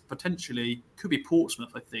think it's potentially could be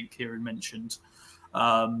Portsmouth. I think Kieran mentioned.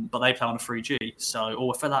 But they play on a 3G,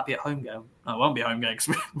 or for that be at home game. No, it won't be a home game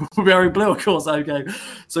because we'll be wearing blue, of course, home game.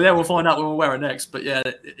 So yeah, we'll find out when we'll wear it next. But yeah,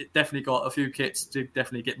 it definitely got a few kits to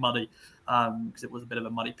definitely get muddy because it was a bit of a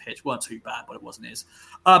muddy pitch. Weren't too bad, but it wasn't his.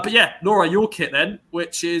 But yeah, Laura, your kit then,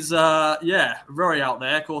 which is very out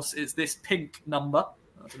there. Of course, it's this pink number.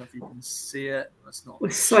 I don't know if you can see it. It's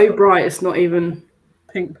so bright. It's not even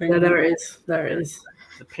pink. Yeah, there it is. There it is.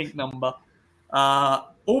 The pink number.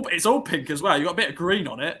 It's all pink as well. You got a bit of green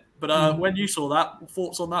on it. But when you saw that,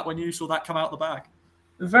 thoughts on that when you saw that come out of the bag?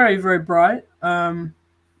 Very, very bright.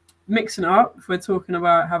 Mixing it up, if we're talking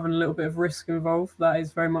about having a little bit of risk involved, that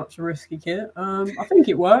is very much a risky kit. I think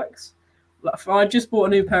it works. I just bought a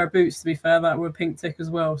new pair of boots, to be fair, that were pink tick as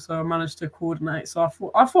well, so I managed to coordinate. So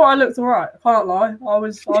I thought I looked all right. I can't lie.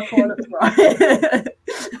 I thought I looked all right.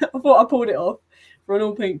 I thought I pulled it off. For an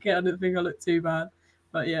all pink kit, I didn't think I looked too bad.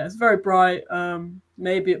 But yeah, it's very bright.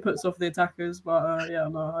 Maybe it puts off the attackers, but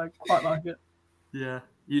I quite like it. Yeah,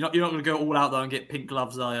 you're not going to go all out though and get pink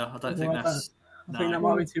gloves, are you? I don't think that's. I think that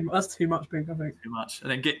might be too much. That's too much pink, I think. Too much, and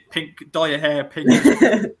then get pink, dye your hair pink.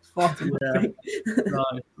 Far too much pink.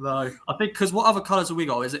 No. I think because what other colours have we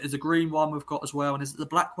got? Is it the green one we've got as well, and is it the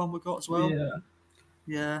black one we've got as well?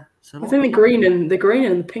 Yeah. So I think the green and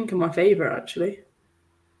the pink are my favourite actually.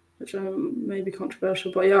 Which may be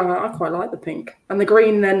controversial, but yeah, I quite like the pink. And the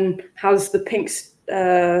green then has the pink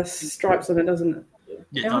stripes on it, doesn't it?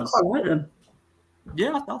 Yeah, I quite like them.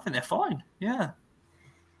 Yeah, I think they're fine. Yeah,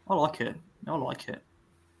 I like it.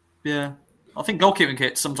 Yeah, I think goalkeeping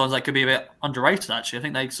kits sometimes they could be a bit underrated. Actually, I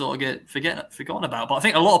think they sort of get forgotten about. But I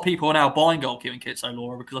think a lot of people are now buying goalkeeping kits,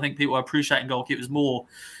 Laura, because I think people are appreciating goalkeepers more.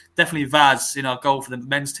 Definitely Vaz in our goal for the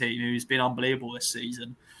men's team, who's been unbelievable this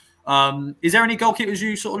season. Is there any goalkeepers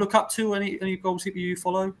you sort of look up to? Any goalkeeper you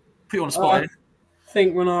follow? Put you on the spot. I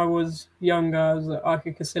think when I was younger,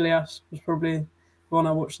 Ike Casillas was probably the one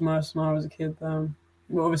I watched the most when I was a kid. But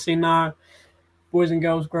obviously now, boys and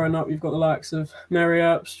girls growing up, you've got the likes of Mary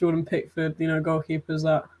Earps, Jordan Pickford, goalkeepers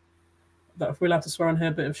that if we're allowed to swear on here,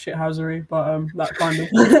 a bit of shithousery, but that kind of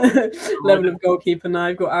level of goalkeeper now.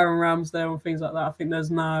 You've got Aaron Ramsdale and things like that. I think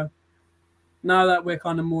there's now that we're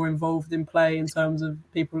kind of more involved in play in terms of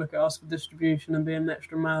people look at us for distribution and being an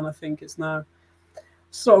extra man, I think it's now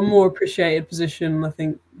sort of more appreciated position. I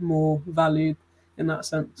think more valued in that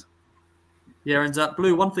sense. Yeah, and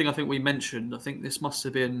Blue, one thing I think we mentioned, I think this must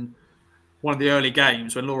have been one of the early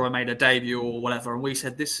games when Laura made her debut or whatever, and we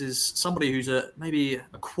said this is somebody who's maybe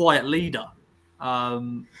a quiet leader.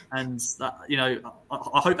 And that,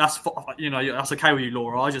 I hope that's that's okay with you,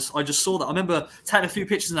 Laura. I just saw that. I remember taking a few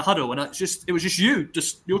pictures in the huddle, and it was just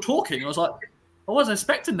you're talking. I was like, I wasn't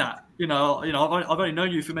expecting that. I've only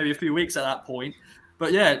known you for maybe a few weeks at that point,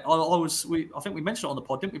 but yeah, I think we mentioned it on the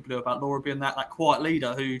pod, didn't we, Blue, about Laura being that quiet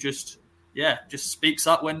leader who just speaks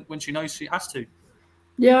up when she knows she has to.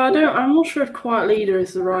 Yeah, I'm not sure if quiet leader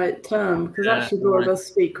is the right term, because actually Laura does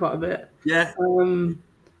speak quite a bit. Yeah.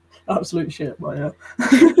 Absolute shit, but yeah.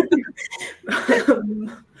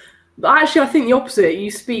 But actually, I think the opposite.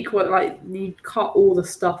 You speak you cut all the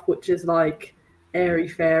stuff which is like airy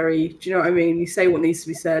fairy. Do you know what I mean? You say what needs to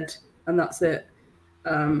be said, and that's it.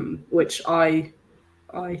 Which I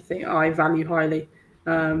think I value highly.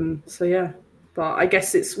 So yeah, but I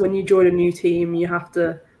guess it's when you join a new team,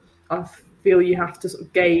 I feel you have to sort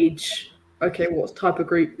of gauge, okay, what type of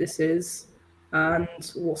group this is, and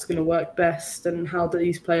what's going to work best, and how do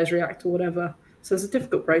these players react or whatever. So it's a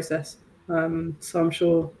difficult process. So I'm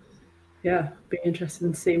sure, be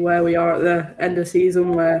interesting to see where we are at the end of the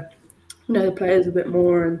season, where the players a bit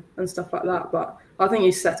more and stuff like that. But I think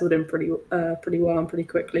he's settled in pretty well and pretty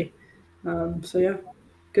quickly. So yeah,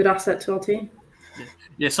 good asset to our team.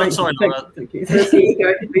 Yeah, so sorry, Laura. Thank you. There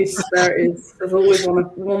it is. There's always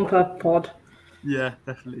one per pod. Yeah,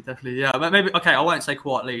 definitely. Yeah, but maybe okay. I won't say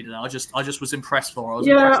quiet leader. I just was impressed for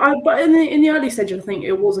her. But in the early stage, I think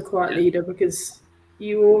it was a quiet leader, because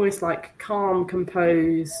you were almost like calm,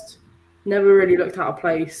 composed, never really looked out of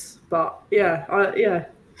place. But I don't know.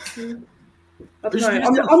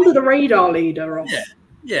 I'm under the radar leader, Ross.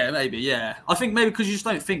 Yeah, maybe. Yeah, I think maybe because you just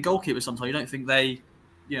don't think goalkeepers sometimes. You don't think they.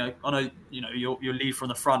 I know. You'll lead from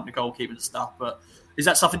the front, the goalkeeper and stuff. But is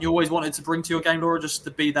that something you always wanted to bring to your game, Laura? Just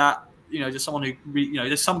to be that. Just someone who,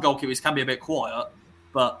 there's some goalkeepers can be a bit quiet,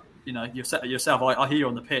 but yourself. I hear you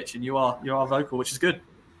on the pitch, and you are vocal, which is good.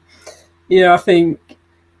 Yeah, I think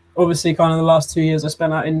obviously, kind of the last 2 years I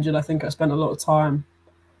spent out injured. I think I spent a lot of time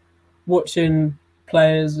watching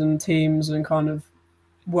players and teams, and kind of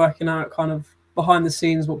working out kind of behind the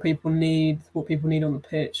scenes what people need on the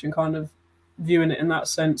pitch, and kind of viewing it in that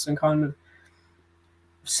sense, and kind of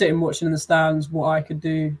sitting watching in the stands what I could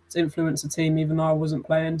do to influence the team even though I wasn't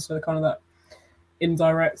playing. So kind of that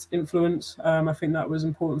indirect influence, I think that was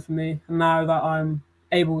important for me. And now that I'm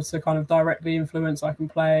able to kind of directly influence, I can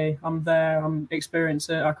play, I'm there, I'm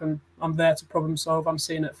experiencing it, I'm there to problem solve, I'm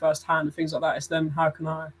seeing it firsthand and things like that. It's then how can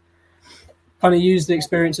I kind of use the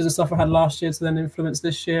experiences and stuff I had last year to then influence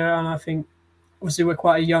this year. And I think obviously we're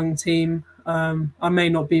quite a young team. I may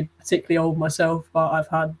not be particularly old myself, but I've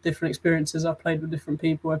had different experiences. I've played with different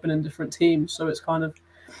people. I've been in different teams. So it's kind of,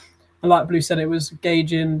 and like Blue said, it was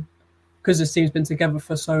gauging, because this team's been together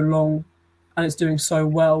for so long and it's doing so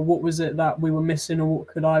well, what was it that we were missing, or what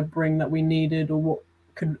could I bring that we needed, or what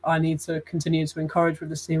could I need to continue to encourage with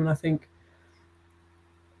this team? And I think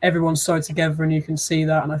everyone's so together and you can see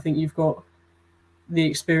that. And I think you've got the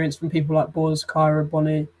experience from people like Boz, Kyra,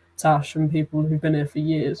 Bonnie, Tash, and people who've been here for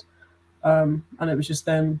years. And it was just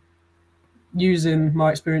then using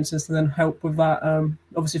my experiences to then help with that.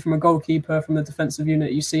 Obviously, from a goalkeeper, from the defensive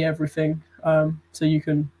unit, you see everything. So you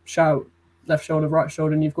can shout left shoulder, right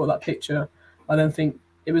shoulder, and you've got that picture. I don't think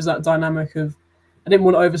it was that dynamic of, I didn't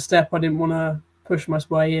want to overstep, I didn't want to push my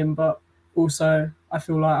way in, but also I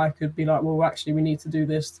feel like I could be like, well, actually, we need to do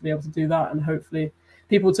this to be able to do that. And hopefully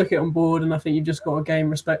people took it on board. And I think you've just got to gain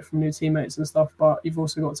respect from new teammates and stuff, but you've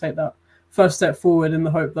also got to take that first step forward in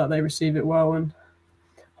the hope that they receive it well. And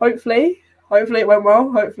hopefully it went well.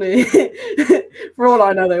 Hopefully, for all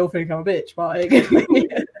I know, they all think I'm a bitch, but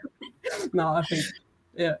no, I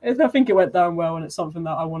think it went down well, and it's something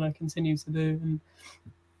that I want to continue to do, and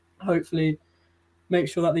hopefully make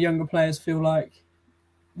sure that the younger players feel like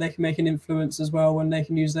they can make an influence as well when they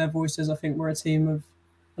can use their voices. I think we're a team of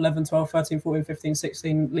 11, 12, 13, 14, 15,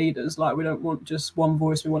 16 leaders. Like, we don't want just one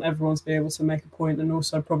voice. We want everyone to be able to make a point and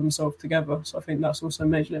also problem solve together. So I think that's also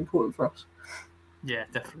majorly important for us. Yeah,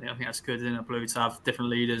 definitely. I think that's good in a Blue to have different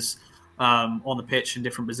leaders on the pitch in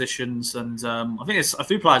different positions. And I think it's a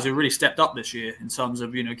few players who really stepped up this year in terms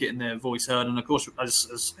of, getting their voice heard. And of course,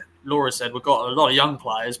 as Laura said, we've got a lot of young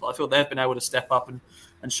players, but I feel they've been able to step up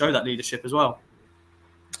and show that leadership as well.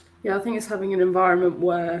 Yeah, I think it's having an environment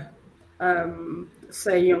where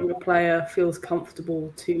say a younger player feels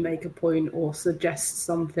comfortable to make a point or suggest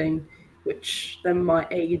something which then might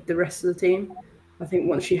aid the rest of the team. I think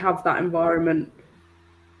once you have that environment,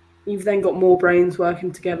 you've then got more brains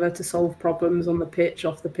working together to solve problems on the pitch,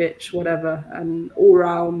 off the pitch, whatever, and all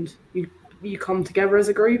round you come together as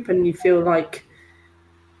a group and you feel like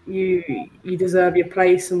you deserve your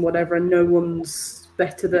place and whatever, and no one's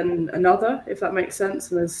better than another, if that makes sense,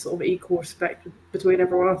 and there's sort of equal respect between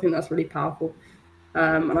everyone. I think that's really powerful.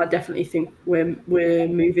 And I definitely think we're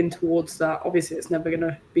moving towards that. Obviously, it's never going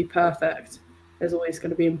to be perfect. There's always going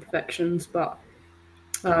to be imperfections, but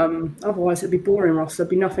otherwise it'd be boring, Ross. There'd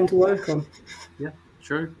be nothing to work on. Yeah,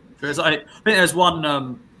 true. I think there's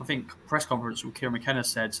one press conference where Kieran McKenna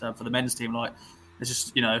said for the men's team, like, it's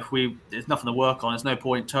just, there's nothing to work on. There's no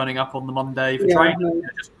point turning up on the Monday for training. No.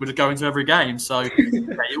 We're just going to every game. So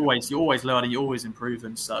you're always learning, you're always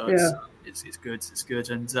improving. So it's good. It's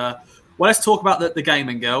good. And let's talk about the game,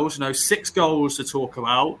 and girls. 6 goals to talk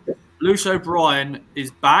about. Luce O'Brien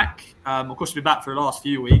is back. Of course, he's been back for the last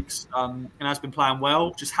few weeks and has been playing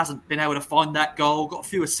well. Just hasn't been able to find that goal. Got a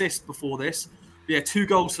few assists before this. But 2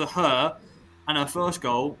 goals for her, and her first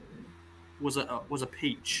goal was a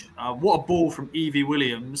peach. What a ball from Evie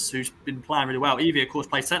Williams, who's been playing really well. Evie, of course,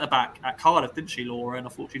 played centre-back at Cardiff, didn't she, Laura? And I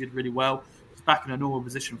thought she did really well. She's back in her normal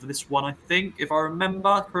position for this one, I think, if I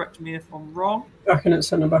remember. Correct me if I'm wrong. Back in at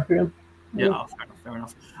centre-back again. Yeah, fair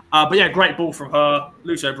enough. But great ball from her.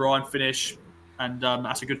 Luce O'Brien finish. And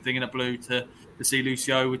that's a good thing in a blue to see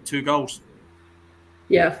Lucio with 2 goals.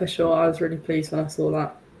 Yeah, for sure. I was really pleased when I saw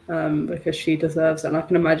that because she deserves it. And I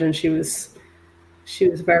can imagine she was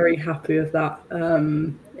very happy with that.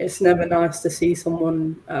 It's never nice to see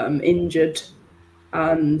someone injured,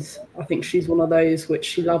 and I think she's one of those which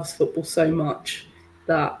she loves football so much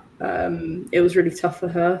that it was really tough for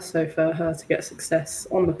her. So for her to get success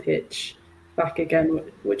on the pitch back again,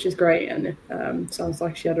 which is great, and it sounds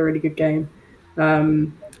like she had a really good game.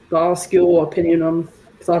 But I'll ask your opinion on,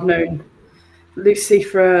 because I've known Lucy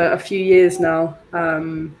for a few years now,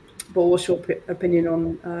 but what's your opinion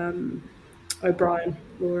on O'Brien,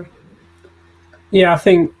 Laura? Yeah, I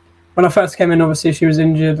think when I first came in, obviously she was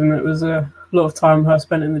injured and it was a lot of time her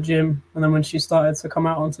spent in the gym. And then when she started to come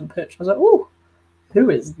out onto the pitch, I was like, oh, who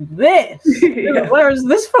is this? Yeah. Where has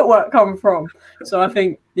this footwork come from? So I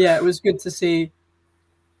think, it was good to see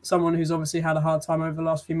someone who's obviously had a hard time over the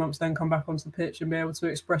last few months then come back onto the pitch and be able to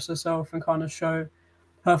express herself and kind of show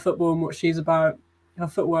her football and what she's about. Her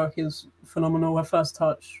footwork is phenomenal. Her first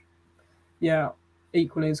touch,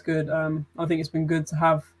 equally as good. I think it's been good to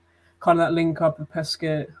have kind of that link up of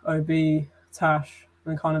Pescett, OB, Tash,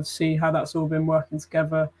 and kind of see how that's all been working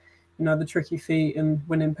together. The tricky feet and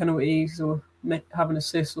winning penalties or having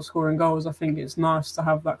assists or scoring goals. I think it's nice to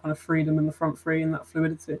have that kind of freedom in the front three and that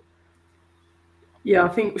fluidity. Yeah, I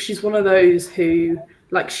think she's one of those who,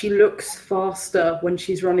 she looks faster when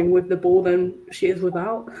she's running with the ball than she is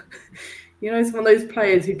without. It's one of those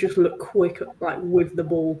players who just look quick, with the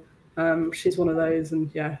ball. She's one of those,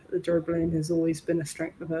 and the dribbling has always been a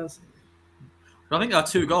strength of hers. I think our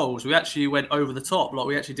 2 goals, we actually went over the top.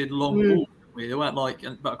 We actually did long balls. They weren't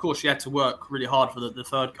but of course she had to work really hard for the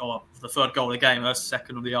third goal. The third goal of the game, her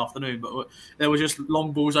second of the afternoon. But there were just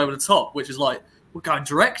long balls over the top, which is we're going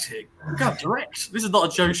direct here. We're going direct. This is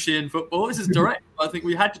not a Joe Sheehan football. This is direct. I think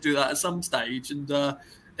we had to do that at some stage, and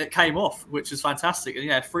it came off, which is fantastic. And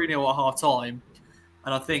 3-0 at half time.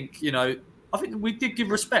 And I think we did give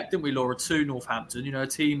respect, didn't we, Laura, to Northampton? A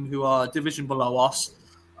team who are a division below us,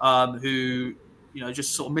 who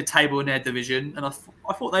just sort of mid-table in their division. And I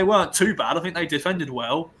thought they weren't too bad. I think they defended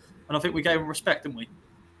well, and I think we gave them respect, didn't we?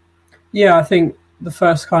 Yeah, I think the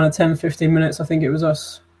first kind of 10, 15 minutes, I think it was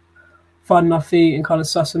us finding our feet and kind of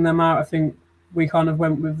sussing them out. I think we kind of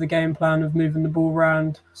went with the game plan of moving the ball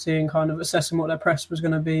around, assessing what their press was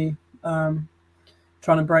going to be, trying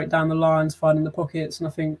to break down the lines, finding the pockets. And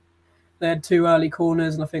I think they had 2 early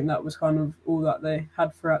corners, and I think that was kind of all that they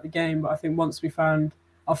had throughout the game. But I think once we found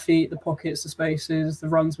our feet, the pockets, the spaces, the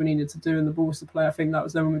runs we needed to do and the balls to play, I think that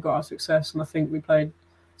was then when we got our success. And I think we played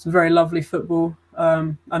some very lovely football.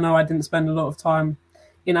 I know I didn't spend a lot of time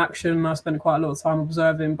in action. I spent quite a lot of time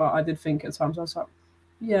observing, but I did think at times I was like,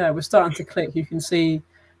 we're starting to click. You can see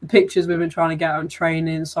the pictures we've been trying to get out in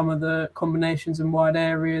training, some of the combinations in wide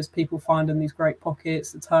areas, people finding these great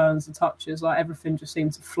pockets, the turns, the touches, everything just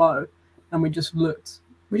seemed to flow. And we just looked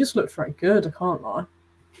very good, I can't lie.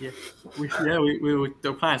 Yeah, we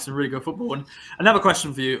were playing some really good football. And another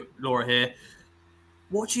question for you, Laura, here.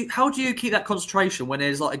 How do you keep that concentration when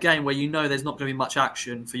there's a game where there's not going to be much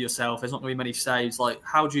action for yourself, there's not going to be many saves?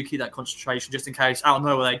 How do you keep that concentration just in case out of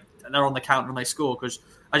nowhere they're on the counter and they score? Because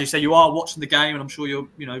as you say, you are watching the game, and I'm sure you're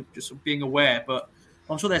just being aware. But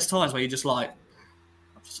I'm sure there's times where you're just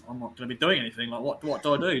I'm not going to be doing anything. Like, what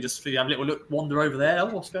do I do? Just have a little look, wander over there. Oh,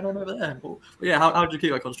 what's going on over there? But yeah, how do you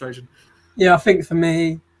keep that concentration? Yeah, I think for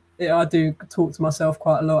me, I do talk to myself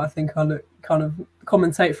quite a lot. I think I look kind of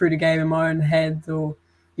commentate through the game in my own head, or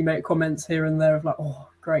you make comments here and there of like, oh,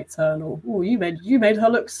 great turn, or oh, you made her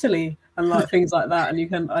look silly, and like things like that. And you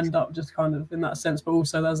can end up just kind of in that sense. But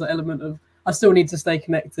also there's an element of I still need to stay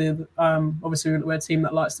connected. Obviously, we're a team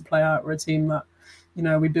that likes to play out. We're a team that,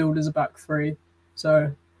 we build as a back three.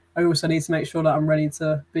 So I also need to make sure that I'm ready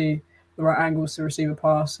to be the right angles to receive a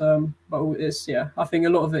pass. But it's, I think a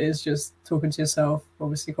lot of it is just talking to yourself,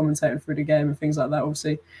 obviously commentating through the game and things like that.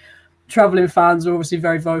 Obviously, travelling fans are obviously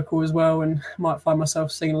very vocal as well, and might find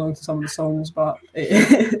myself singing along to some of the songs. But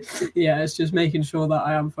it's just making sure that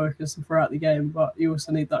I am focused throughout the game. But you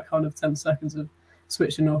also need that kind of 10 seconds of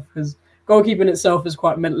switching off, because goalkeeping itself is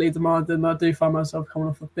quite mentally demanding. I do find myself coming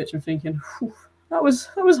off the pitch and thinking, that was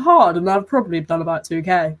hard, and I've probably done about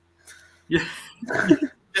 2K. Yeah.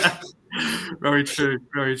 Yeah. Very true,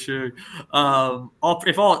 very true. I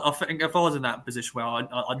think if I was in that position where I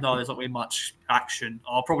know there's not really much action,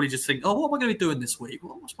 I'll probably just think, what am I going to be doing this week?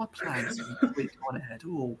 What's my plans this week going ahead?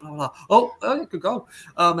 Oh, blah, blah, blah. Good goal.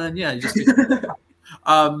 And yeah, you just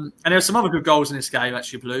and there's some other good goals in this game,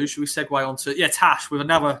 actually, Blue. Should we segue on to Tash with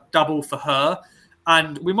another double for her?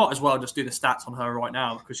 And we might as well just do the stats on her right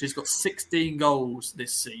now, because she's got 16 goals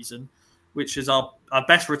this season, which is our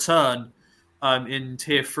best return in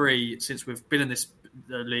Tier 3 since we've been in this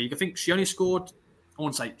league. I think she only scored, I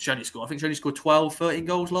won't say she only scored, I think she only scored 12, 13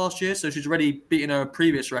 goals last year. So she's already beaten her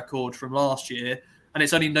previous record from last year. And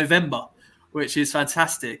it's only November, which is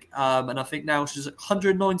fantastic. And I think now she's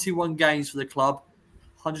 191 games for the club,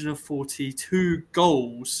 142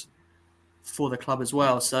 goals for the club as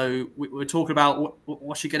well. So we're talking about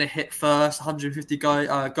what's she going to hit first, 150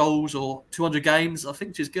 goals or 200 games? I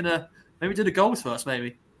think she's going to maybe do the goals first,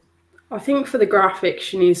 maybe. I think for the graphic,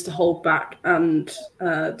 she needs to hold back and do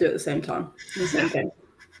it at the same time, in the same game.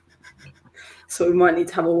 So we might need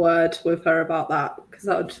to have a word with her about that, because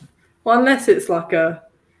that would, unless it's like okay.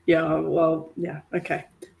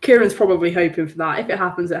 Kieran's probably hoping for that. If it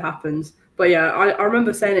happens, it happens. But yeah, I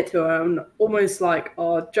remember saying it to her and almost like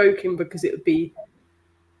joking, because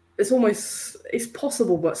it's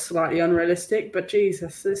possible but slightly unrealistic. But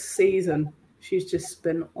Jesus, this season she's just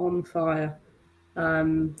been on fire.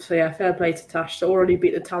 Fair play to Tash. She already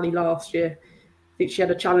beat the tally last year. I think she had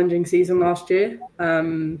a challenging season last year.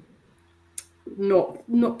 Probably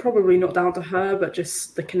not down to her, but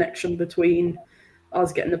just the connection between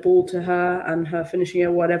us getting the ball to her and her finishing it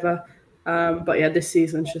or whatever. This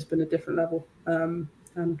season's just been a different level. And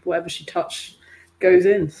whatever she touched goes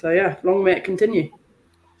in. So yeah, long may it continue.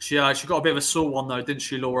 She got a bit of a sore one though, didn't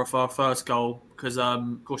she, Laura, for her first goal? Because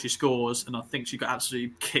of course she scores, and I think she got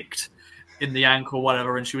absolutely kicked in the ankle or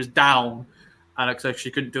whatever, and she was down, and so she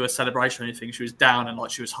couldn't do a celebration or anything. She was down, and like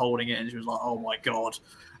she was holding it, and she was like, "Oh my god!"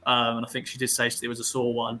 And I think she did say it was a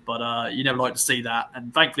sore one, but you never like to see that.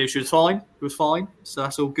 And thankfully, she was fine. It was fine, so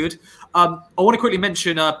that's all good. I want to quickly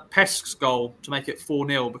mention Pesk's goal to make it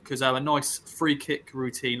 4-0, because a nice free kick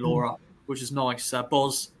routine, Laura, which is nice.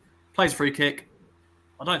 Boz plays a free kick.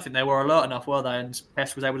 I don't think they were alert enough, were they? And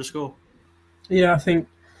Pesk was able to score. Yeah, I think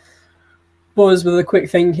Boz with a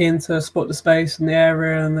quick thinking to spot the space in the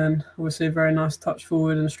area, and then obviously a very nice touch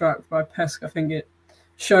forward and strike by Pesk. I think it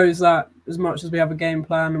shows that as much as we have a game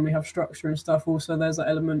plan and we have structure and stuff, also there's that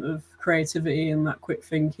element of creativity and that quick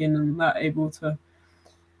thinking, and that able to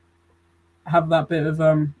have that bit of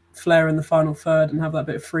flair in the final third and have that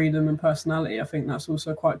bit of freedom and personality. I think that's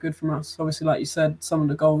also quite good from us. Obviously, like you said, some of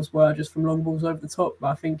the goals were just from long balls over the top, but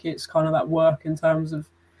I think it's kind of that work in terms of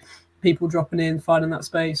people dropping in, finding that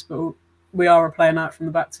space. But we are a playing out from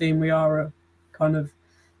the back team. We are a kind of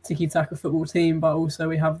tiki-taka football team, but also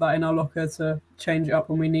we have that in our locker to change it up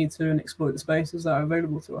when we need to and exploit the spaces that are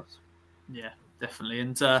available to us. Yeah, definitely.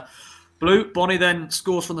 And Bonnie then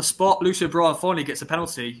scores from the spot. Lucy O'Brien finally gets a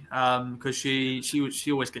penalty because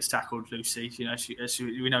she always gets tackled, Lucy. You know,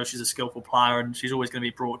 we know she's a skillful player and she's always going to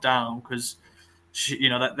be brought down because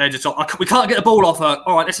they're just we can't get the ball off her.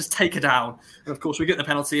 All right, let's just take her down. And of course, we get the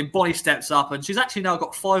penalty and Bonnie steps up and she's actually now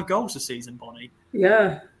got 5 goals this season, Bonnie.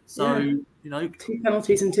 Yeah. So, yeah. 2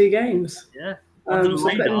 penalties in 2 games. Yeah.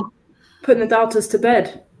 Putting the doubters to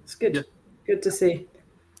bed. It's good. Yeah. Good to see.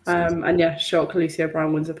 Shock Lucy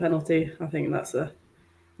O'Brien wins a penalty. I think that's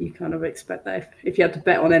you kind of expect that. If you had to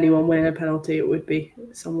bet on anyone winning a penalty, it would be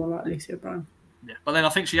someone like Lucy O'Brien. Yeah, but then I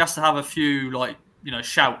think she has to have a few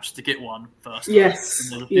shouts to get one first. Yes.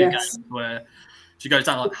 There's a few games where she goes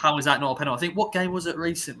down like, how is that not a penalty? I think what game was it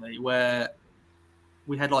recently where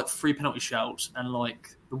we had 3 penalty shouts and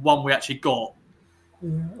the one we actually got,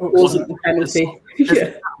 Wasn't the penalty.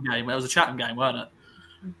 It was a Chatham game, weren't it?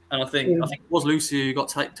 And I think it was Lucy who got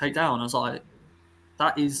take down. I was like,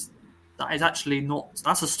 that is actually not.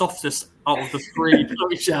 That's the softest out of the 3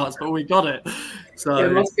 penalty shouts, but we got it. So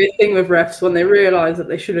it must be a thing with refs when they realise that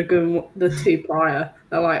they should have given the 2 prior.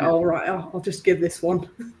 They're like, "Oh right, I'll just give this one."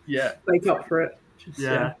 Yeah, make up for it.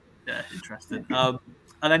 Yeah, interesting. And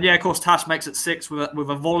then of course, Tash makes it 6 with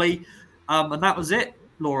a volley, and that was it.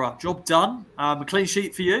 Laura, job done. A clean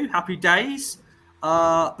sheet for you. Happy days.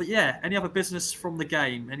 But any other business from the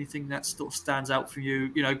game? Anything that sort of stands out for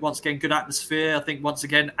you? Once again, good atmosphere. I think once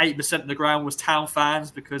again, 8% of the ground was town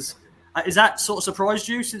fans because is that sort of surprised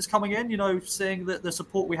you since coming in? Seeing the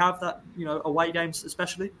support we have that away games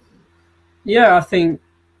especially. Yeah, I think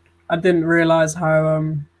I didn't realise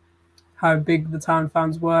how big the town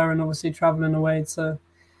fans were, and obviously travelling away to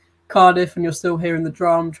Cardiff and you're still hearing the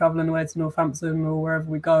drum, travelling away to Northampton or wherever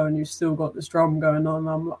we go, and you've still got this drum going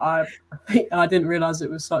on. I didn't realise it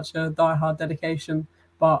was such a die-hard dedication,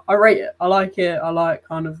 but I rate it. I like it. I like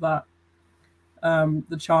kind of that,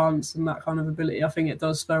 the chance and that kind of ability. I think it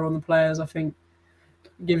does spur on the players. I think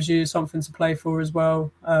it gives you something to play for as well.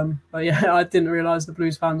 But I didn't realise the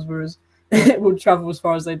Blues fans would travel as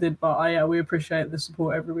far as they did. But we appreciate the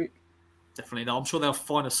support every week. Definitely. No, I'm sure they'll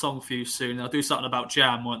find a song for you soon. They'll do something about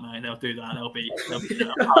jam, won't they? They'll do that. There'll be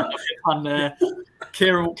fun there.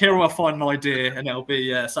 Kieran will find an idea, and it'll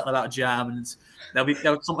be something about jam, and they'll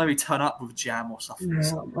maybe turn up with jam or something.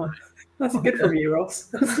 Yeah, that's good from you, Ross.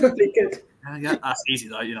 That's really good. Yeah, that's easy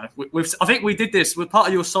though. I think we did this with part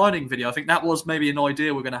of your signing video. I think that was maybe an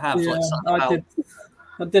idea we're going to have. Yeah,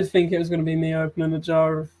 I did think it was going to be me opening a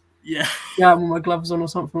jar of jam with my gloves on or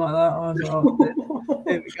something like that. I was like,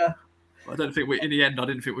 here we go. I don't think in the end, I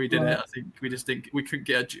didn't think we did it. I think we just think we couldn't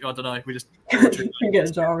get I don't know. We just couldn't get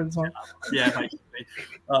a jar in time. Yeah, basically.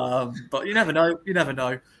 But you never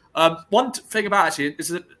know. One thing about actually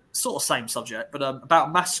is a sort of same subject, but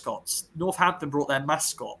about mascots. Northampton brought their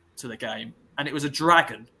mascot to the game, and it was a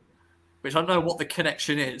dragon, which I don't know what the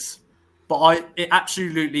connection is, but it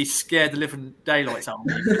absolutely scared the living daylights out of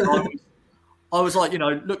me. I was like,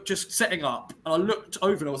 just setting up, and I looked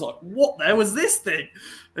over and I was like, what there was this thing?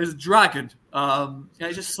 There's a dragon.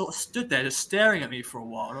 It just sort of stood there just staring at me for a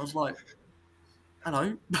while. And I was like,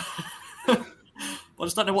 hello. I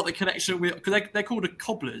just don't know what the connection with, because they're called the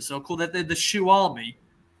Cobblers, or they're the Shoe Army,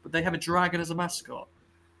 but they have a dragon as a mascot.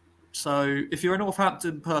 So if you're a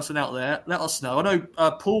Northampton person out there, let us know. I know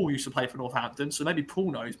Paul used to play for Northampton, so maybe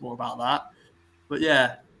Paul knows more about that. But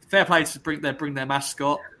fair play to bring their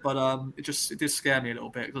mascot, but it did scare me a little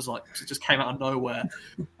bit. It was like it just came out of nowhere.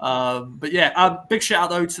 Big shout out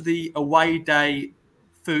though to the away day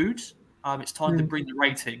food. It's time to bring the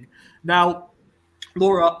rating. Now,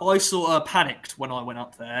 Laura, I sort of panicked when I went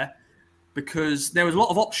up there because there was a lot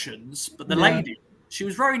of options, but the lady, she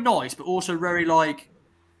was very nice, but also very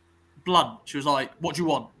blunt. She was like, "What do you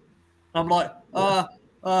want?" And I'm like,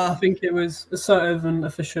 I think it was assertive and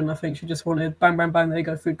efficient. I think she just wanted bang, bang, bang. There you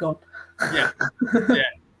go, food gone. Yeah.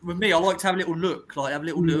 With me, I like to have a little look,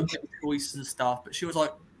 little choice and stuff. But she was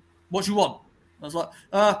like, "What do you want?" I was like,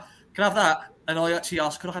 "Can I have that?" And I actually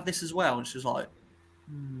asked, "Could I have this as well?" And she was like,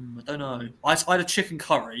 "I don't know." I had a chicken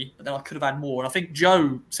curry, but then I could have had more. And I think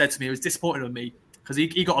Joe said to me he was disappointed with me because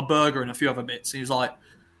he got a burger and a few other bits. And he was like,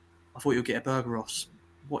 "I thought you'd get a burger, Ross.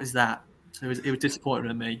 What is that?" So he was disappointed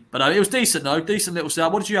in me, but it was decent though. Decent little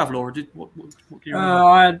set. What did you have, Laura? What do you remember?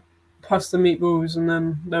 I had pasta meatballs, and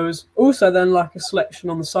then there was also a selection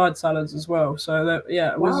on the side salads as well. So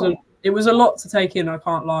it was a lot to take in. I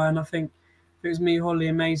can't lie, and I think it was me, Holly,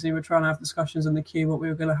 and Maisie were trying to have discussions in the queue what we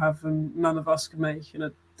were going to have, and none of us could make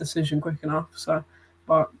a decision quick enough. So,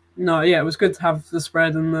 but no, it was good to have the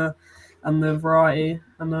spread and the variety,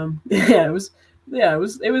 and it was.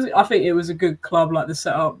 I think it was a good club. The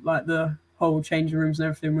setup, the whole changing rooms and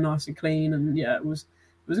everything were nice and clean, and it was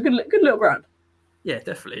a good little ground. Yeah,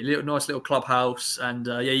 definitely, nice little clubhouse, and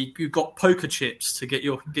you got poker chips to get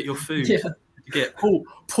your food. Yeah. To get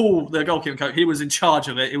Paul, the goalkeeper coach, he was in charge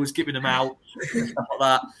of it. He was giving them out and stuff like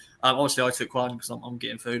that. Obviously, I took one because I'm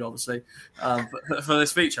getting food, obviously, for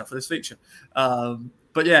this feature.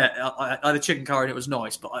 But I had a chicken curry and it was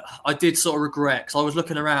nice. But I did sort of regret because I was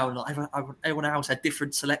looking around. Everyone else had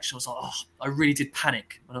different selections. I was like, I really did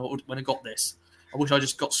panic when I got this. I wish I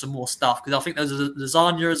just got some more stuff because I think there's a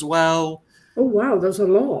lasagna as well. Oh wow, there's a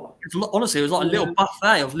lot. Honestly, it was like a little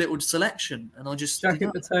buffet of little selection, and I just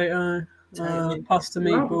jacket potato, pasta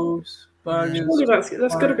meatballs, burgers.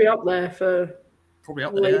 That's got to be up there for probably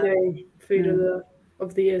up there. Food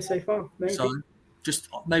of the year so far. Maybe. So just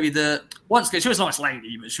maybe she was a nice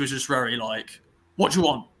lady, but she was just very like, "What do you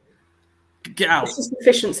want?" get out. It's just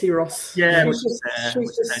efficiency, Ross. Yeah,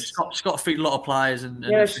 she's got to feed a lot of players and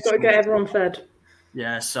she's got to get everyone fed.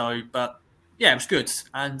 Yeah, but yeah, it was good,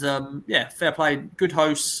 and fair play, good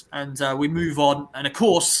hosts, and we move on, and of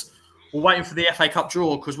course we're waiting for the FA Cup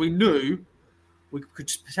draw because we knew we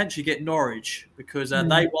could potentially get Norwich because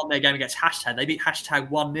they won their game against #. They beat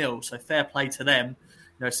 #1-0, so fair play to them.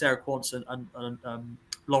 You know, Sarah Quantz and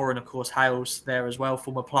Lauren, of course, Hales there as well,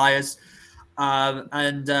 former players.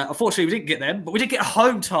 Unfortunately, we didn't get them, but we did get a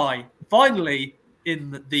home tie finally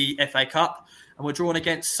in the FA Cup, and we're drawn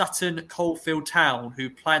against Sutton Coldfield Town, who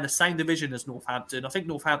play in the same division as Northampton. I think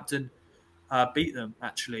Northampton beat them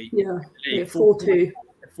actually. Yeah, 4-2.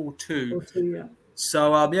 4-2. 4-2, yeah.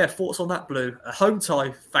 So thoughts on that, Blue? A home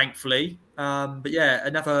tie, thankfully. But yeah,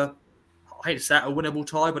 another. I hate to say it, a winnable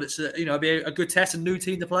tie, but it's be a good test, a new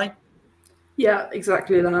team to play. Yeah,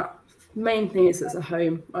 exactly that. Main thing is it's a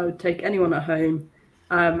home. I would take anyone at home,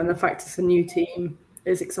 and the fact it's a new team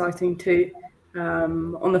is exciting too.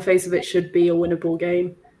 On the face of it, should be a winnable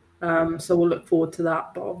game. So we'll look forward to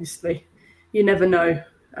that. But obviously, you never know.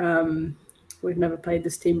 We've never played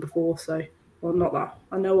this team before, not that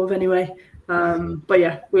I know of anyway. But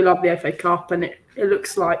yeah, we love the FA Cup, and it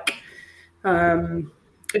looks like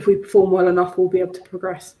if we perform well enough, we'll be able to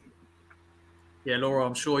progress. Yeah, Laura,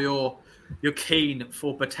 I'm sure you're keen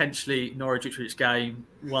for potentially Norwich Ipswich game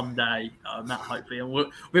one day. That hopefully, and we've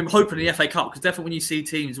been hoping the FA Cup because definitely when you see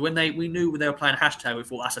teams we knew when they were playing #, we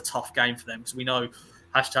thought that's a tough game for them because we know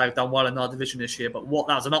 #, done well in our division this year, but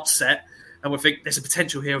that was an upset, and we think there's a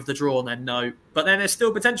potential here of the draw, and then no, but then there's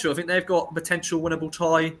still potential. I think they've got potential winnable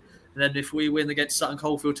tie. And then if we win against Sutton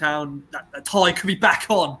Coldfield Town, that tie could be back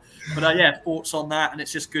on. But thoughts on that. And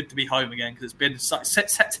it's just good to be home again because it's been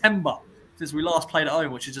September since we last played at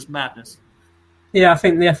home, which is just madness. Yeah, I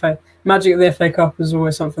think the magic of the FA Cup is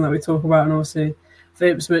always something that we talk about. And obviously for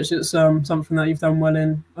Ipswich, it's something that you've done well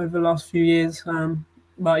in over the last few years.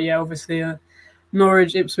 But yeah, obviously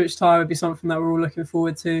Norwich Ipswich tie would be something that we're all looking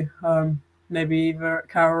forward to. Maybe either at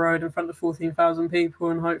Carrow Road in front of 14,000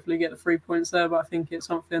 people and hopefully get the 3 points there. But I think it's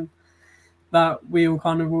something that we all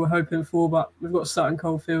kind of were hoping for, but we've got Sutton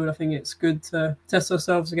Coldfield. I think it's good to test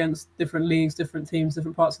ourselves against different leagues, different teams,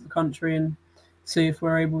 different parts of the country and see if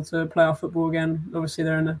we're able to play our football again. Obviously,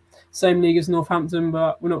 they're in the same league as Northampton,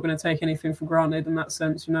 but we're not going to take anything for granted in that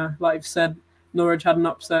sense. Like you've said, Norwich had an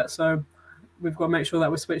upset, so we've got to make sure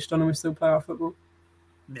that we're switched on and we still play our football.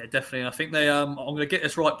 Yeah, definitely. I think I'm going to get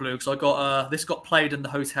this right, Blue, because I got this got played in the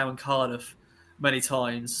hotel in Cardiff many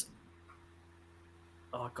times.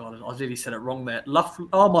 Oh God, I really said it wrong there.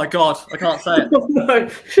 Oh my God, I can't say it. No,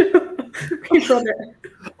 he's on it.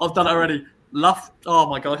 I've done it already. Oh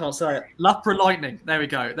my God, I can't say it. Loughborough Lightning. There we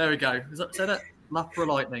go. Has that said it? Loughborough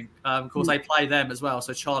Lightning. Of course, they play them as well.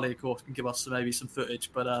 So Charlie, of course, can give us maybe some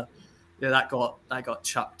footage. But that got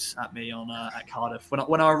chucked at me at Cardiff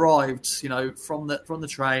when I arrived. From the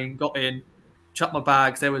train, got in, chucked my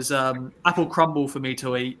bags. There was apple crumble for me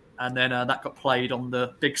to eat, and then that got played on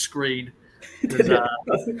the big screen. That's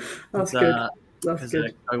good. That's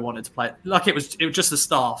good. I wanted to play it. Like it was just the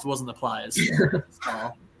staff, it wasn't the players.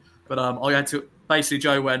 Staff. But I had to basically.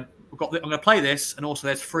 Joe went, I'm going to play this, and also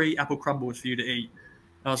there's 3 apple crumbles for you to eat.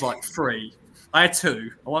 And I was like, 3. I had 2.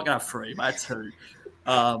 I wasn't going to have 3, but I had 2.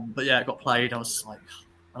 But yeah, it got played. I was like,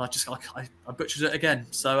 and I butchered it again.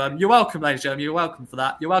 So you're welcome, ladies and gentlemen. You're welcome for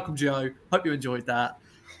that. You're welcome, Joe. Hope you enjoyed that.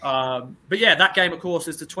 But yeah, that game, of course,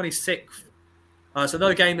 is the 26th. So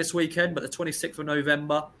no game this weekend, but the 26th of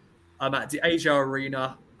November at the Asia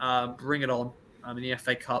Arena. Bring it on in the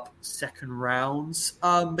FA Cup second rounds.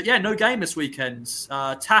 But yeah, no game this weekend.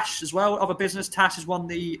 Tash as well, other business. Tash has won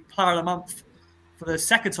the Player of the Month for the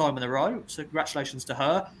second time in a row. So congratulations to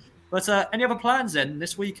her. But any other plans then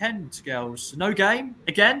this weekend, girls? No game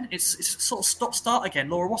again. It's sort of stop-start again.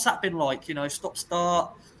 Laura, what's that been like?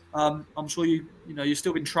 Stop-start. I'm sure you've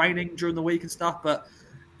still been training during the week and stuff, but.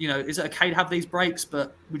 Is it okay to have these breaks,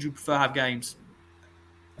 but would you prefer have games?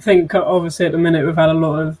 I think obviously at the minute we've had a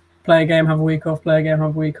lot of play a game, have a week off, play a game,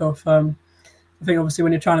 have a week off. I think obviously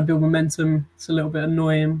when you're trying to build momentum, it's a little bit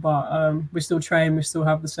annoying, but we still train, we still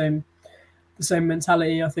have the same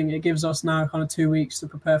mentality. I think it gives us now kind of 2 weeks to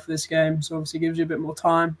prepare for this game, so obviously it gives you a bit more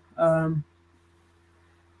time.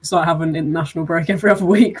 It's like having an international break every other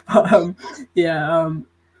week, but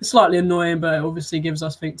it's slightly annoying, but it obviously gives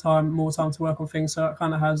us, more time to work on things. So it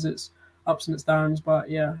kind of has its ups and its downs. But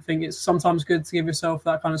yeah, I think it's sometimes good to give yourself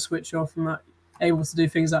that kind of switch off and that able to do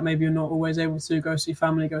things that maybe you're not always able to. Go see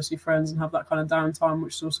family, go see friends, and have that kind of downtime,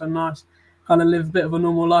 which is also nice. Kind of live a bit of a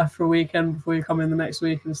normal life for a weekend before you come in the next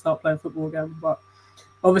week and start playing football again. But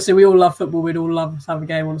obviously we all love football. We'd all love to have a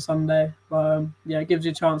game on a Sunday, but yeah, it gives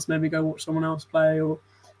you a chance to maybe go watch someone else play or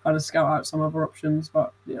kind of scout out some other options.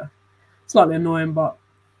 But yeah, slightly annoying, but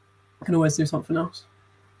I can always do something else.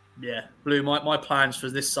 Yeah, Blue, my plans for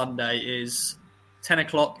this Sunday is 10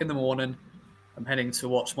 o'clock in the morning. I'm heading to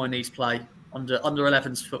watch my niece play under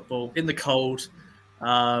 11s football in the cold.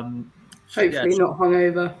 Hopefully not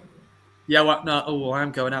hungover. Yeah, well, no. Oh, I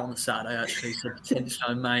am going out on the Saturday actually, so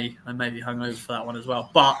potentially I may be hungover for that one as well.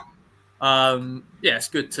 But yeah, it's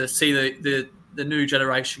good to see the new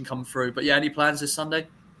generation come through. But yeah, any plans this Sunday?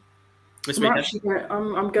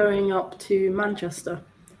 I'm going up to Manchester.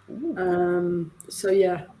 So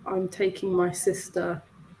yeah, I'm taking my sister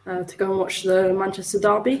to go and watch the Manchester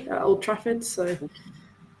derby at Old Trafford. So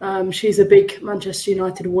she's a big Manchester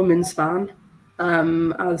United women's fan,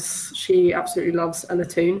 as she absolutely loves Ella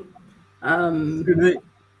Toon.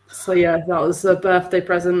 So yeah, that was a birthday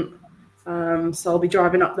present. So I'll be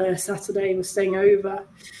driving up there Saturday. We're staying over,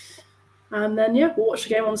 and then yeah, we'll watch the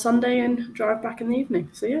game on Sunday and drive back in the evening.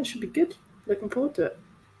 So yeah, it should be good. Looking forward to it.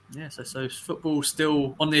 Yeah, so football's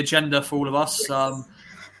still on the agenda for all of us.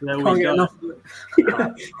 There Can't we get go. enough of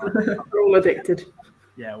it. We're all addicted.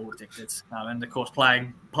 Yeah, all addicted. And of course,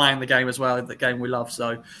 playing the game as well, the game we love.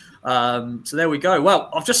 So there we go. Well,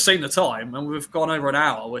 I've just seen the time, and we've gone over an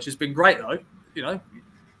hour, which has been great, though. You know,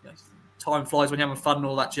 time flies when you're having fun and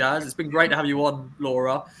all that jazz. It's been great to have you on,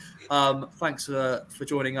 Laura. Thanks for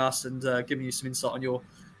joining us and giving you some insight on your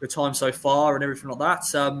time so far and everything like that.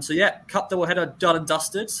 So yeah, Cup doubleheader done and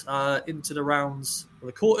dusted into the rounds of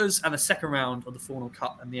the quarters and the second round of the Faunal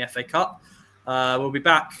Cup and the FA Cup. We'll be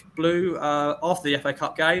back, Blue, after the FA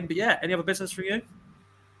Cup game. But yeah, any other business from you?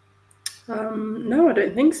 No, I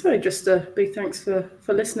don't think so. Just a big thanks for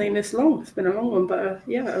listening this long. It's been a long one, but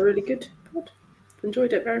yeah, a really good pod.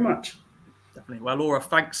 Enjoyed it very much. Definitely. Well, Laura,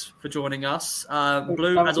 thanks for joining us.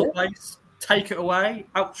 Blue, as always, take it away.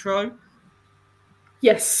 Outro.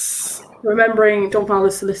 Yes, remembering John Fowler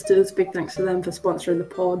Solicitors, big thanks to them for sponsoring the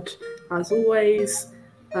pod, as always.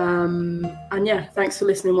 And yeah, thanks for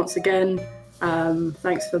listening once again.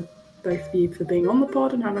 Thanks for both of you for being on the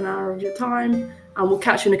pod and having an hour of your time. And we'll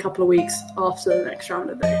catch you in a couple of weeks after the next round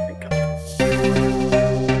of the FA Cup.